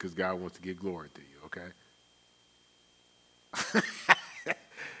on you because God wants to give glory to you, okay?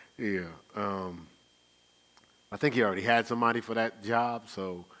 Yeah. I think he already had somebody for that job,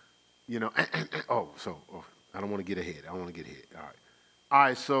 so, I don't want to get ahead. I don't want to get ahead. All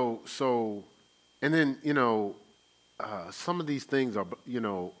right, so, and then, some of these things are,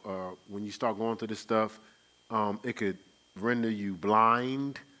 when you start going through this stuff, it could render you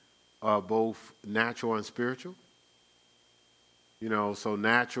blind, both natural and spiritual. So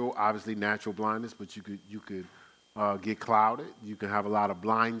natural, obviously natural blindness, but you could get clouded. You can have a lot of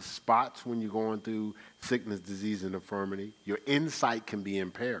blind spots when you're going through sickness, disease, and infirmity. Your insight can be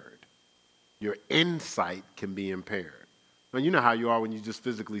impaired. Your insight can be impaired. Now, you know how you are when you're just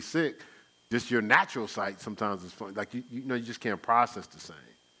physically sick. Just your natural sight sometimes is fun. Like, you just can't process the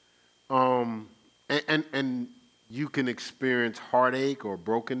same. And you can experience heartache or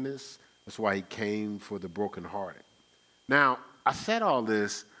brokenness. That's why he came for the brokenhearted. Now, I said all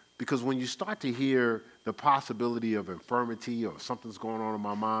this because when you start to hear the possibility of infirmity or something's going on in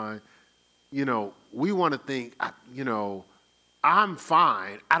my mind, we want to think, I'm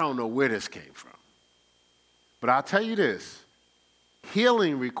fine. I don't know where this came from. But I'll tell you this,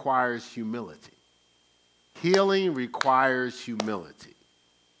 healing requires humility. Healing requires humility.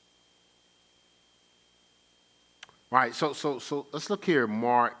 All right, so let's look here,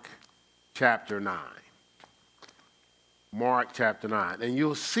 Mark chapter 9. Mark chapter 9. And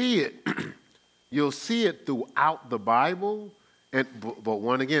you'll see it, you'll see it throughout the Bible. But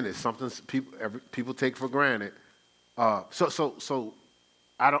one again, it's something people take for granted. So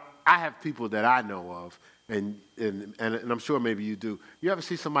I have people that I know of, and I'm sure maybe you do. You ever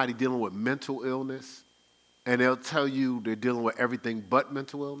see somebody dealing with mental illness, and they'll tell you they're dealing with everything but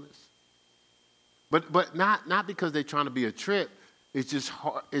mental illness? But not because they're trying to be a trip. It's just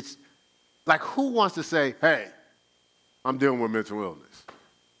hard. It's like, who wants to say, hey, I'm dealing with mental illness?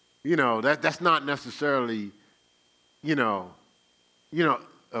 That's not necessarily, what'd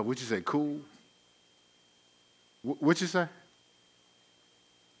you say, cool? What'd you say?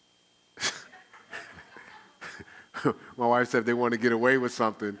 My wife said if they want to get away with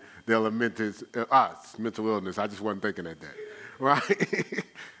something, they'll admit it's mental illness. I just wasn't thinking of that. Right?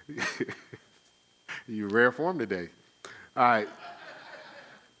 You're rare form today. All right.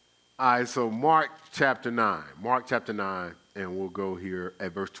 All right, so Mark chapter 9. Mark chapter 9, and we'll go here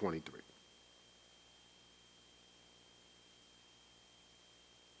at verse 23.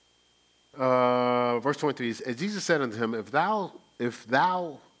 Verse 23 is, as Jesus said unto him, if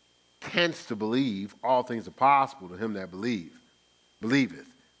thou canst to believe, all things are possible to him that believeth.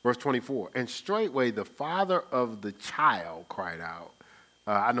 Verse 24, and straightway the father of the child cried out.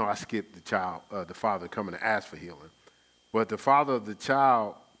 I know I skipped the father coming to ask for healing. But the father of the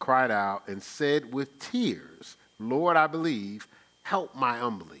child cried out and said with tears, Lord, I believe, help my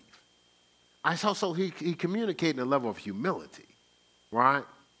unbelief. So he communicated a level of humility, right?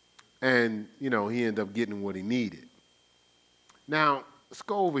 And, he ended up getting what he needed. Now, let's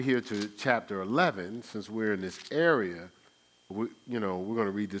go over here to chapter 11, since we're in this area. We're going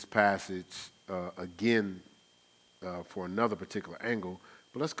to read this passage again for another particular angle.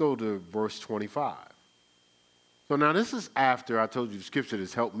 But let's go to verse 25. So now this is after I told you the scripture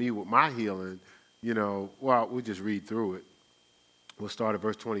that's helped me with my healing. We'll just read through it. We'll start at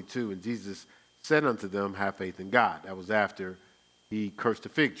verse 22. And Jesus said unto them, have faith in God. That was after he cursed the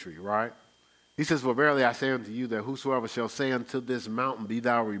fig tree, right? He says, for verily I say unto you that whosoever shall say unto this mountain, be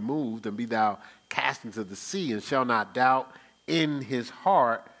thou removed, and be thou cast into the sea, and shall not doubt in his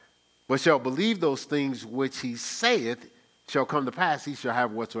heart, but shall believe those things which he saith shall come to pass, he shall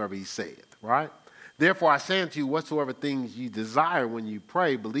have whatsoever he saith, right? Therefore I say unto you, whatsoever things ye desire when you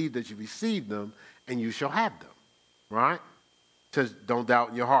pray, believe that you receive them, and you shall have them, right? It says, don't doubt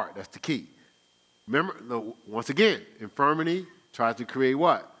in your heart. That's the key. Remember, once again, infirmity tries to create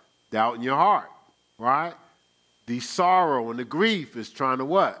what? Doubt in your heart, right? The sorrow and the grief is trying to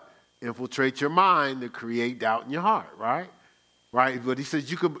what? Infiltrate your mind to create doubt in your heart, right? Right? But he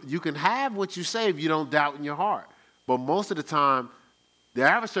says you can have what you say if you don't doubt in your heart. But most of the time, the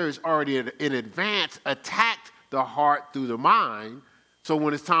adversary is already in advance attacked the heart through the mind. So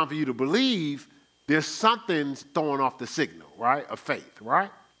when it's time for you to believe, there's something throwing off the signal, right, of faith,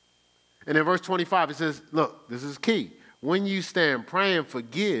 right? And in verse 25, it says, look, this is key. When you stand praying,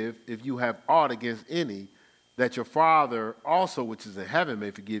 forgive if you have aught against any, that your Father also, which is in heaven,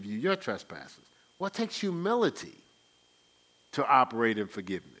 may forgive you your trespasses. What takes humility? to operate in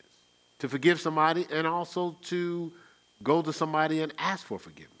forgiveness, to forgive somebody and also to go to somebody and ask for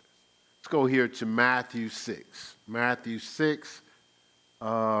forgiveness. Let's go here to Matthew 6. Matthew 6,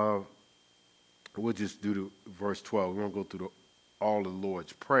 we'll just do the verse 12. We won't go through all of the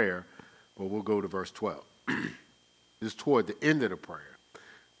Lord's Prayer, but we'll go to verse 12. This is toward the end of the prayer.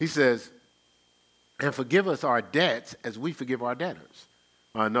 He says, and forgive us our debts as we forgive our debtors.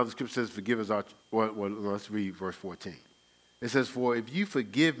 Another scripture says, forgive us our, well, let's read verse 14. It says, for if you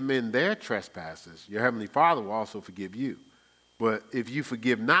forgive men their trespasses, your heavenly Father will also forgive you. But if you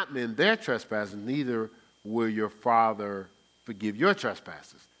forgive not men their trespasses, neither will your Father forgive your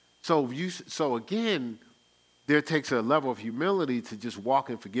trespasses. So again, there takes a level of humility to just walk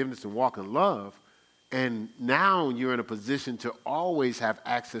in forgiveness and walk in love. And now you're in a position to always have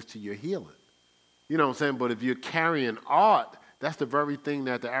access to your healing. You know what I'm saying? But if you're carrying aught, that's the very thing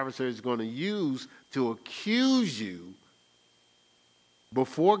that the adversary is going to use to accuse you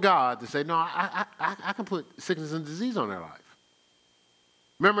before God to say, no, I can put sickness and disease on their life.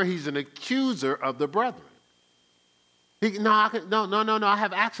 Remember, he's an accuser of the brethren. No, I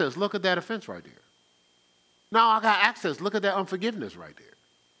have access. Look at that offense right there. No, I got access. Look at that unforgiveness right there.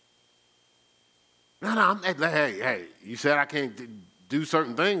 No, hey, you said I can't do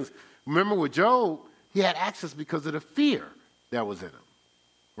certain things. Remember with Job, he had access because of the fear that was in him,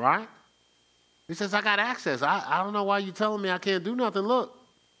 right? He says, I got access. I don't know why you're telling me I can't do nothing. Look,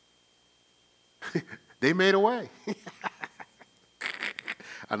 they made a way.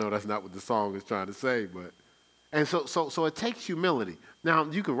 I know that's not what the song is trying to say, but, and so it takes humility. Now,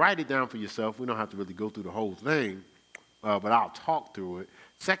 you can write it down for yourself. We don't have to really go through the whole thing, but I'll talk through it.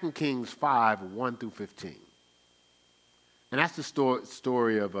 2 Kings 5, 1 through 15. And that's the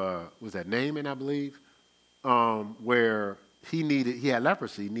story of, was that Naaman, I believe, where he had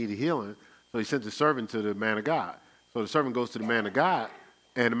leprosy, needed healing, so he sent the servant to the man of God. So the servant goes to the man of God,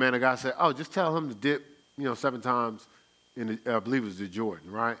 and the man of God said, oh, just tell him to dip, 7 times in the, I believe it was the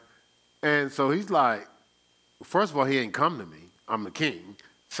Jordan, right? And so he's like, first of all, he ain't come to me. I'm the king.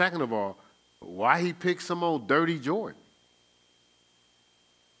 Second of all, why he pick some old dirty Jordan?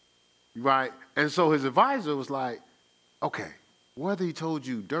 Right? And so his advisor was like, okay, whether he told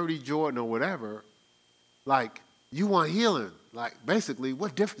you dirty Jordan or whatever, like, you want healing. Like, basically,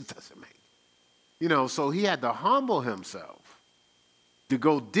 what difference does it make? So he had to humble himself to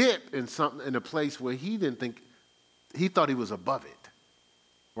go dip in something in a place where he thought he was above it,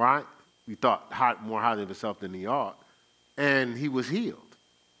 right? He thought more highly of himself than he ought, and he was healed.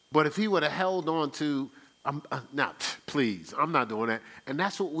 But if he would have held on to, please, I'm not doing that. And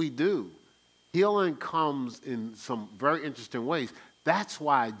that's what we do. Healing comes in some very interesting ways. That's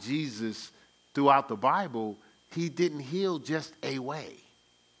why Jesus, throughout the Bible, he didn't heal just a way.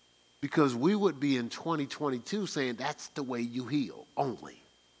 Because we would be in 2022 saying that's the way you heal, only.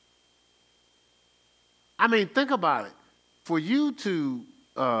 I mean, think about it. For you to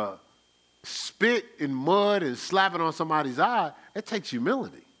spit in mud and slap it on somebody's eye, it takes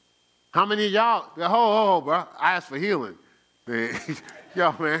humility. How many of y'all, ho, bro, I asked for healing.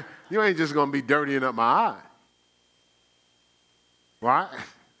 Yo, man, you ain't just going to be dirtying up my eye. Right?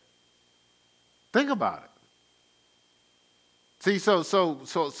 Think about it. See,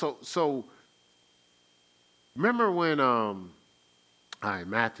 so remember when, all right,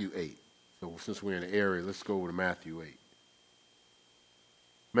 Matthew 8. So since we're in the area, let's go over to Matthew 8.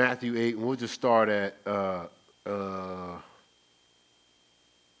 Matthew 8, and we'll just start at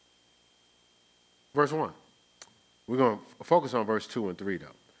verse 1. We're going to focus on verse 2 and 3, though.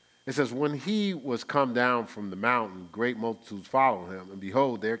 It says, when he was come down from the mountain, great multitudes followed him, and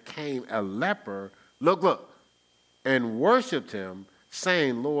behold, there came a leper, look, and worshipped him,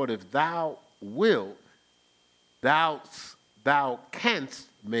 saying, Lord, if thou wilt, thou canst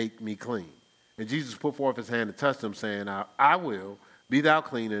make me clean. And Jesus put forth his hand and touched him, saying, I will, be thou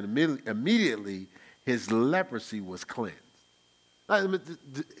clean. And immediately his leprosy was cleansed.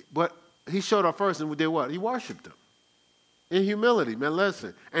 But he showed up first and did what? He worshipped him. In humility, man,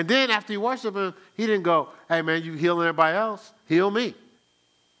 listen. And then after he worshiped him, he didn't go, hey, man, you healing everybody else? Heal me.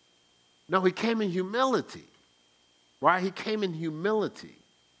 No, he came in humility, right? He came in humility.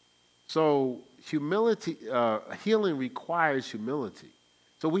 So humility, healing requires humility.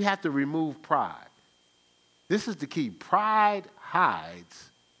 So we have to remove pride. This is the key. Pride hides,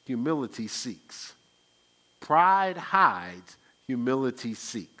 humility seeks. Pride hides, humility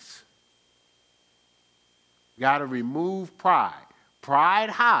seeks. Got to remove pride. Pride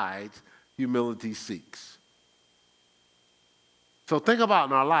hides, humility seeks. So think about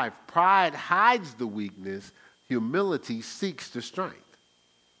in our life, pride hides the weakness, humility seeks the strength.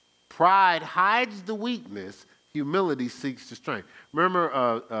 Pride hides the weakness, humility seeks the strength.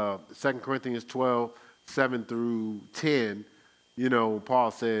 Remember 2 Corinthians 12, 7 through 10,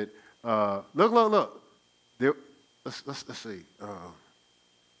 Paul said, look. There, let's see.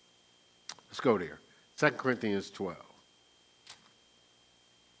 Let's go there. 2 Corinthians 12.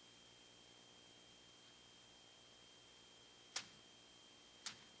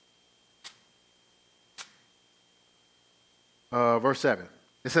 Verse 7.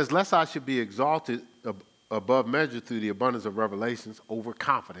 It says, lest I should be exalted above measure through the abundance of revelations,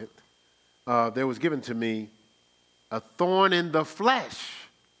 overconfident, there was given to me a thorn in the flesh.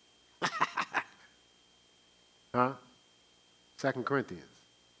 Huh? 2 Corinthians.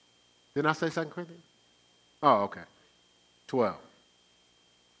 Didn't I say 2 Corinthians? Oh, okay. 12.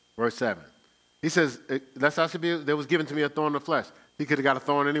 Verse 7. He says, lest I should be, there was given to me a thorn in the flesh. He could have got a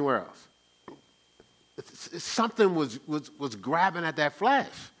thorn anywhere else. Something was grabbing at that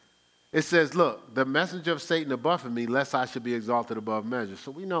flesh. It says, look, the messenger of Satan to buffet me, lest I should be exalted above measure.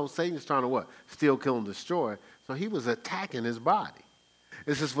 So we know Satan's trying to what? Steal, kill, and destroy. So he was attacking his body.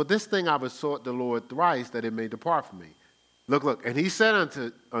 It says, for this thing I besought the Lord thrice, that it may depart from me. Look. And he said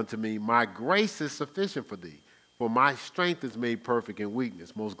unto me, my grace is sufficient for thee, for my strength is made perfect in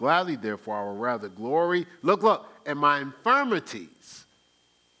weakness. Most gladly, therefore, I will rather glory, look, in my infirmities.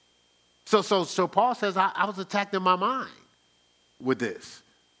 So Paul says, I was attacked in my mind with this.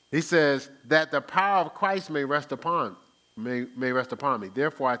 He says that the power of Christ may rest upon me.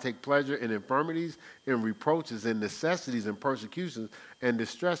 Therefore, I take pleasure in infirmities, in reproaches, in necessities, in persecutions, and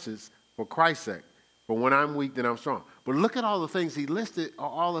distresses for Christ's sake. For when I'm weak, then I'm strong. But look at all the things he listed, are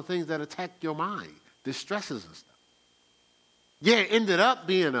all the things that attack your mind, distresses and stuff. Yeah, it ended up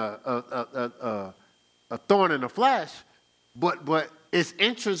being a thorn in the flesh, but its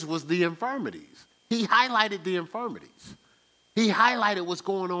interest was the infirmities. He highlighted the infirmities. He highlighted what's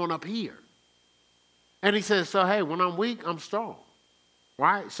going on up here. And he says, so hey, when I'm weak, I'm strong.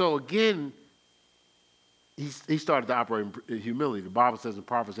 Right? So again, he started to operate in humility. The Bible says in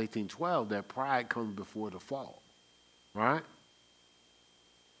Proverbs 18:12 that pride comes before the fall. Right?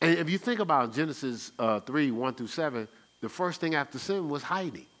 And if you think about Genesis 3, 1 through 7, the first thing after sin was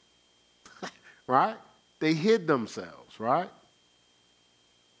hiding. Right? They hid themselves, right?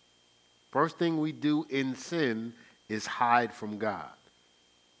 First thing we do in sin is hide from God.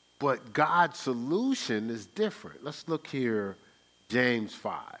 But God's solution is different. Let's look here, James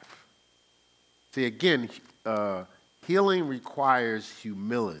 5. See, again, healing requires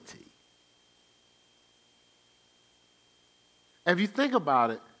humility. If you think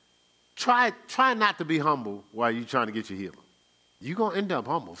about it, try not to be humble while you're trying to get your healing. You're going to end up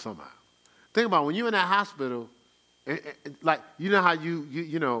humble somehow. Think about when you're in that hospital, like, you know how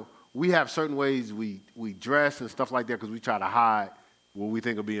you know, we have certain ways we dress and stuff like that because we try to hide what we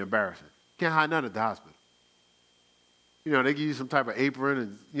think will be embarrassing. Can't hide none at the hospital. You know, they give you some type of apron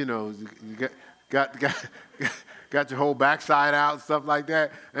and, you know, you got your whole backside out and stuff like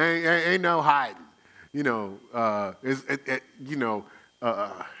that. Ain't no hiding. You know, I'm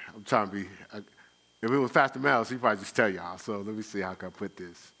trying to be, if it was Pastor Mel, he'd probably just tell y'all. So let me see how I can put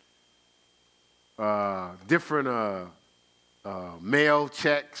this. Different mail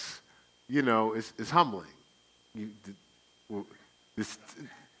checks, you know, it's humbling. It's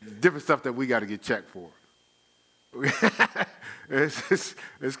different stuff that we got to get checked for.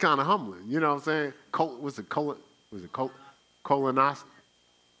 It's kind of humbling, you know what I'm saying? Colonoscopy?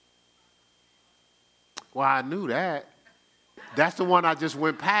 Well, I knew that. That's the one I just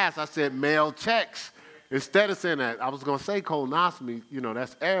went past. I said mail checks. Instead of saying that, I was going to say colonoscopy, you know,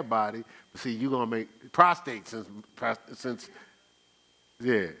 that's everybody. But see, you're going to make prostate since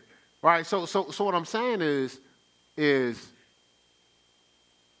yeah. Right, so what I'm saying is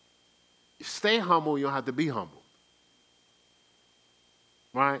stay humble, you don't have to be humble.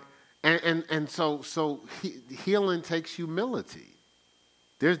 Right? And so healing takes humility.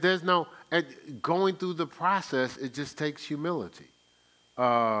 There's no, going through the process, it just takes humility.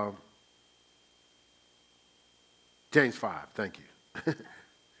 James 5, thank you.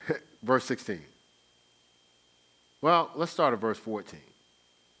 Verse 16. Well, let's start at verse 14.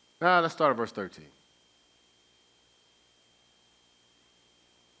 Let's start at verse 13.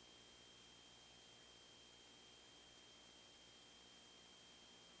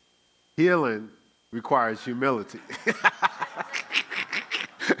 Healing requires humility.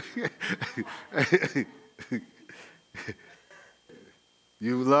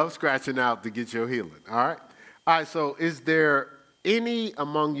 You love scratching out to get your healing, all right? All right, so is there any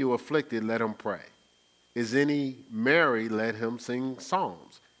among you afflicted, let him pray. Is any merry, let him sing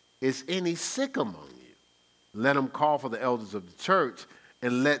psalms. Is any sick among you? Let him call for the elders of the church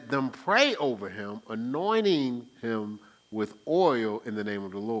and let them pray over him, anointing him with oil in the name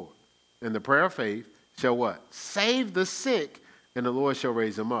of the Lord. And the prayer of faith shall what? Save the sick, and the Lord shall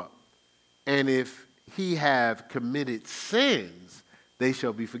raise him up. And if he have committed sins, they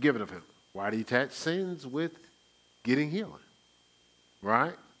shall be forgiven of him. Why do you attach sins with getting healing?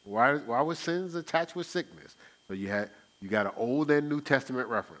 Right? Why was sins attached with sickness? So you got an Old and New Testament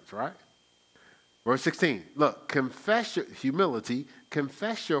reference, right? Verse 16, look, confess your humility,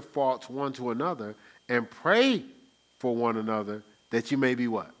 confess your faults one to another, and pray for one another that you may be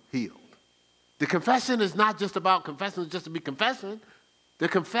what? Healed. The confession is not just about confessing just to be confessing. The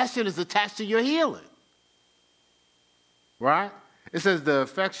confession is attached to your healing. Right? It says the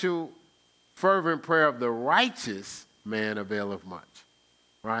effectual, fervent prayer of the righteous man availeth much.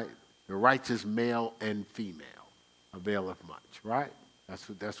 Right? The righteous male and female availeth much. Right?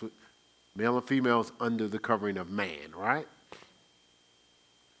 That's what male and female is under the covering of man, right?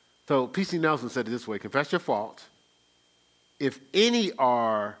 So P.C. Nelson said it this way, confess your faults. If any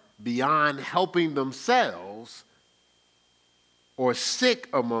are beyond helping themselves or sick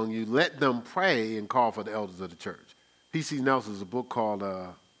among you, let them pray and call for the elders of the church. P.C. Nelson's a book called,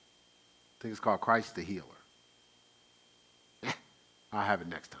 I think it's called Christ the Healer. I'll have it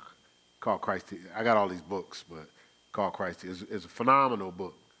next time. Called Christ. I got all these books, but called Christ. It's a phenomenal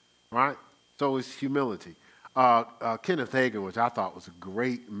book. Right? So it's humility. Kenneth Hagin, which I thought was a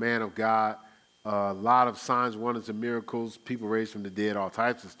great man of God, a lot of signs, wonders, and miracles, people raised from the dead, all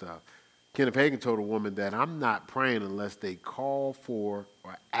types of stuff. Kenneth Hagin told a woman that I'm not praying unless they call for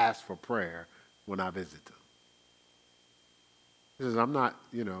or ask for prayer when I visit them. He says, I'm not,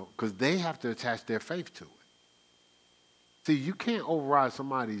 because they have to attach their faith to it. See, you can't override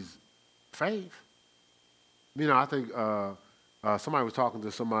somebody's faith. I think somebody was talking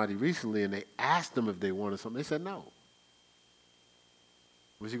to somebody recently, and they asked them if they wanted something. They said no.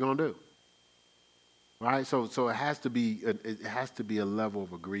 What's he gonna do? Right. So it has to be a level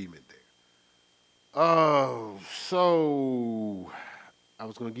of agreement there. Oh, so I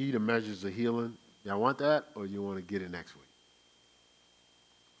was gonna give you the measures of healing. Y'all want that, or you want to get it next week?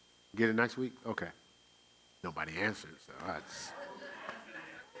 Get it next week? Okay. Nobody answered, so that's.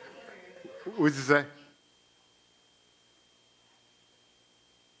 What'd you say?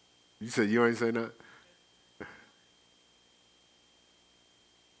 You said you ain't say nothing?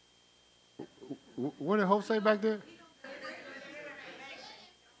 What did Hope say back there?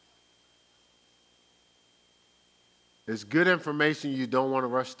 It's good information, you don't want to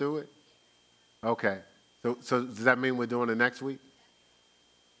rush through it? Okay. So does that mean we're doing it next week?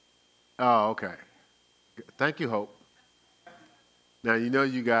 Oh, okay. Thank you, Hope. Now,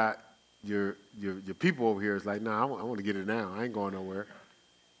 you got your people over here is like, no, I want to get it now. I ain't going nowhere.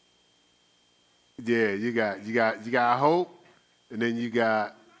 Yeah, you got Hope, and then you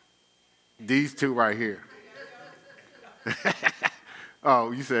got these two right here.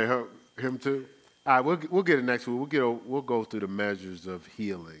 Oh, you said him too? All right, we'll get it next week. We'll go through the measures of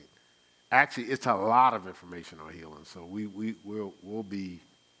healing. Actually, it's a lot of information on healing, so we'll be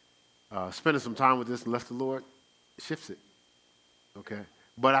spending some time with this unless the Lord shifts it. Okay,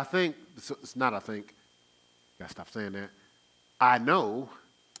 but I think it's not. I think gotta stop saying that. I know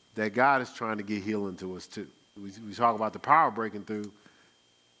that God is trying to get healing to us too. We talk about the power breaking through.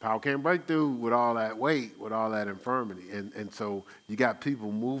 Power can't break through with all that weight, with all that infirmity. And so you got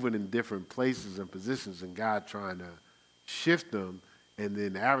people moving in different places and positions and God trying to shift them. And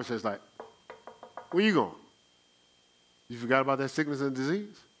then the adversary's like, where you going? You forgot about that sickness and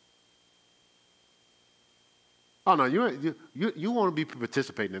disease? Oh, no, you want to be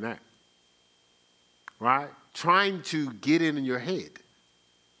participating in that. Right? Trying to get in your head.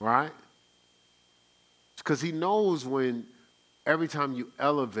 Right? Because he knows when every time you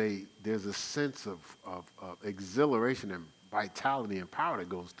elevate, there's a sense of exhilaration and vitality and power that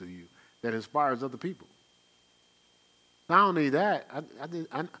goes through you that inspires other people. Not only that,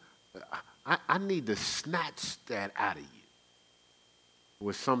 I need to snatch that out of you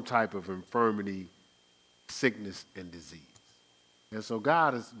with some type of infirmity, sickness, and disease. And so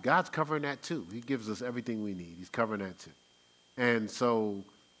God's covering that too. He gives us everything we need. He's covering that too. And so,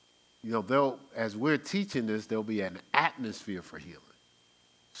 as we're teaching this, there'll be an atmosphere for healing.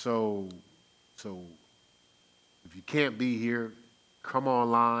 So if you can't be here, come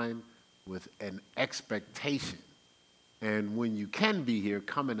online with an expectation. And when you can be here,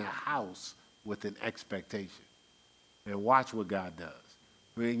 come in the house with an expectation. And watch what God does.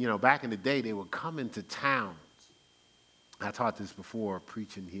 I mean, back in the day, they would come into towns. I taught this before,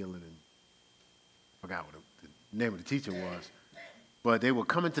 preaching healing, and I forgot what the name of the teacher was. But they would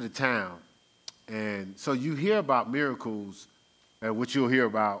come into the town, and so you hear about miracles which you'll hear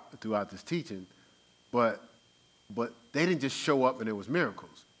about throughout this teaching. But they didn't just show up and it was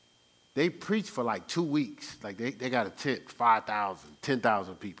miracles. They preached for like 2 weeks. Like they got a tent, 5,000,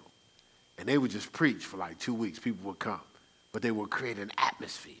 10,000 people. And they would just preach for like 2 weeks. People would come. But they would create an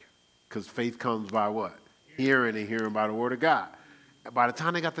atmosphere. Because faith comes by what? Hearing, and hearing by the word of God. And by the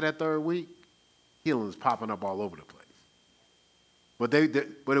time they got to that third week, healing's popping up all over the place. But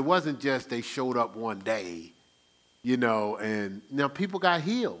it wasn't just they showed up one day, and now people got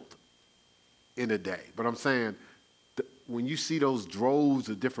healed in a day. But I'm saying, when you see those droves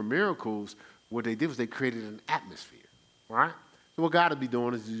of different miracles, what they did was they created an atmosphere, right? So what God will be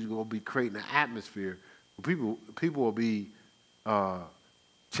doing is he's going to be creating an atmosphere where people will be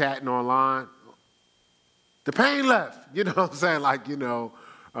chatting online. The pain left, you know what I'm saying? Like,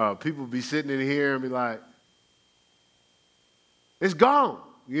 people be sitting in here and be like, it's gone.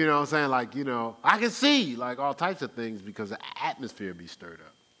 You know what I'm saying? Like, I can see, like, all types of things because the atmosphere be stirred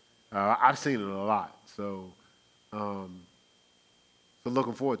up. I've seen it a lot. So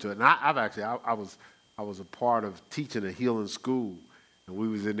looking forward to it. And I was a part of teaching a healing school, and we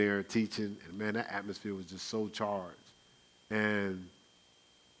was in there teaching, and man, that atmosphere was just so charged. And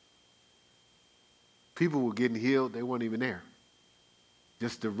people were getting healed, they weren't even there.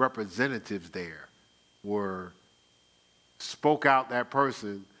 Just the representatives there spoke out that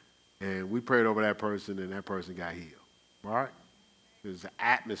person, and we prayed over that person, and that person got healed, right? There's an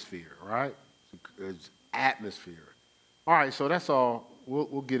atmosphere, right? There's atmosphere. All right, so that's all.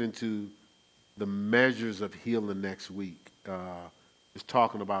 We'll get into the measures of healing next week. Just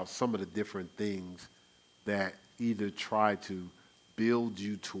talking about some of the different things that either try to build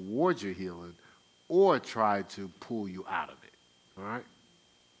you towards your healing or try to pull you out of it, all right?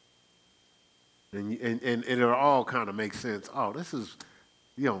 And it'll all kind of make sense. Oh, this is,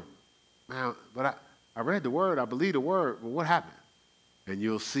 man, but I read the word, I believe the word, but what happened? And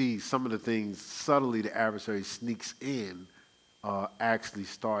you'll see some of the things subtly the adversary sneaks in, actually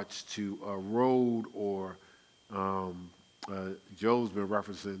starts to erode, or Joe's been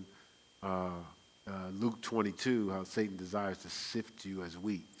referencing Luke 22, how Satan desires to sift you as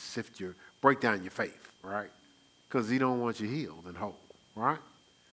wheat, break down your faith, right? Because he don't want you healed and whole, right?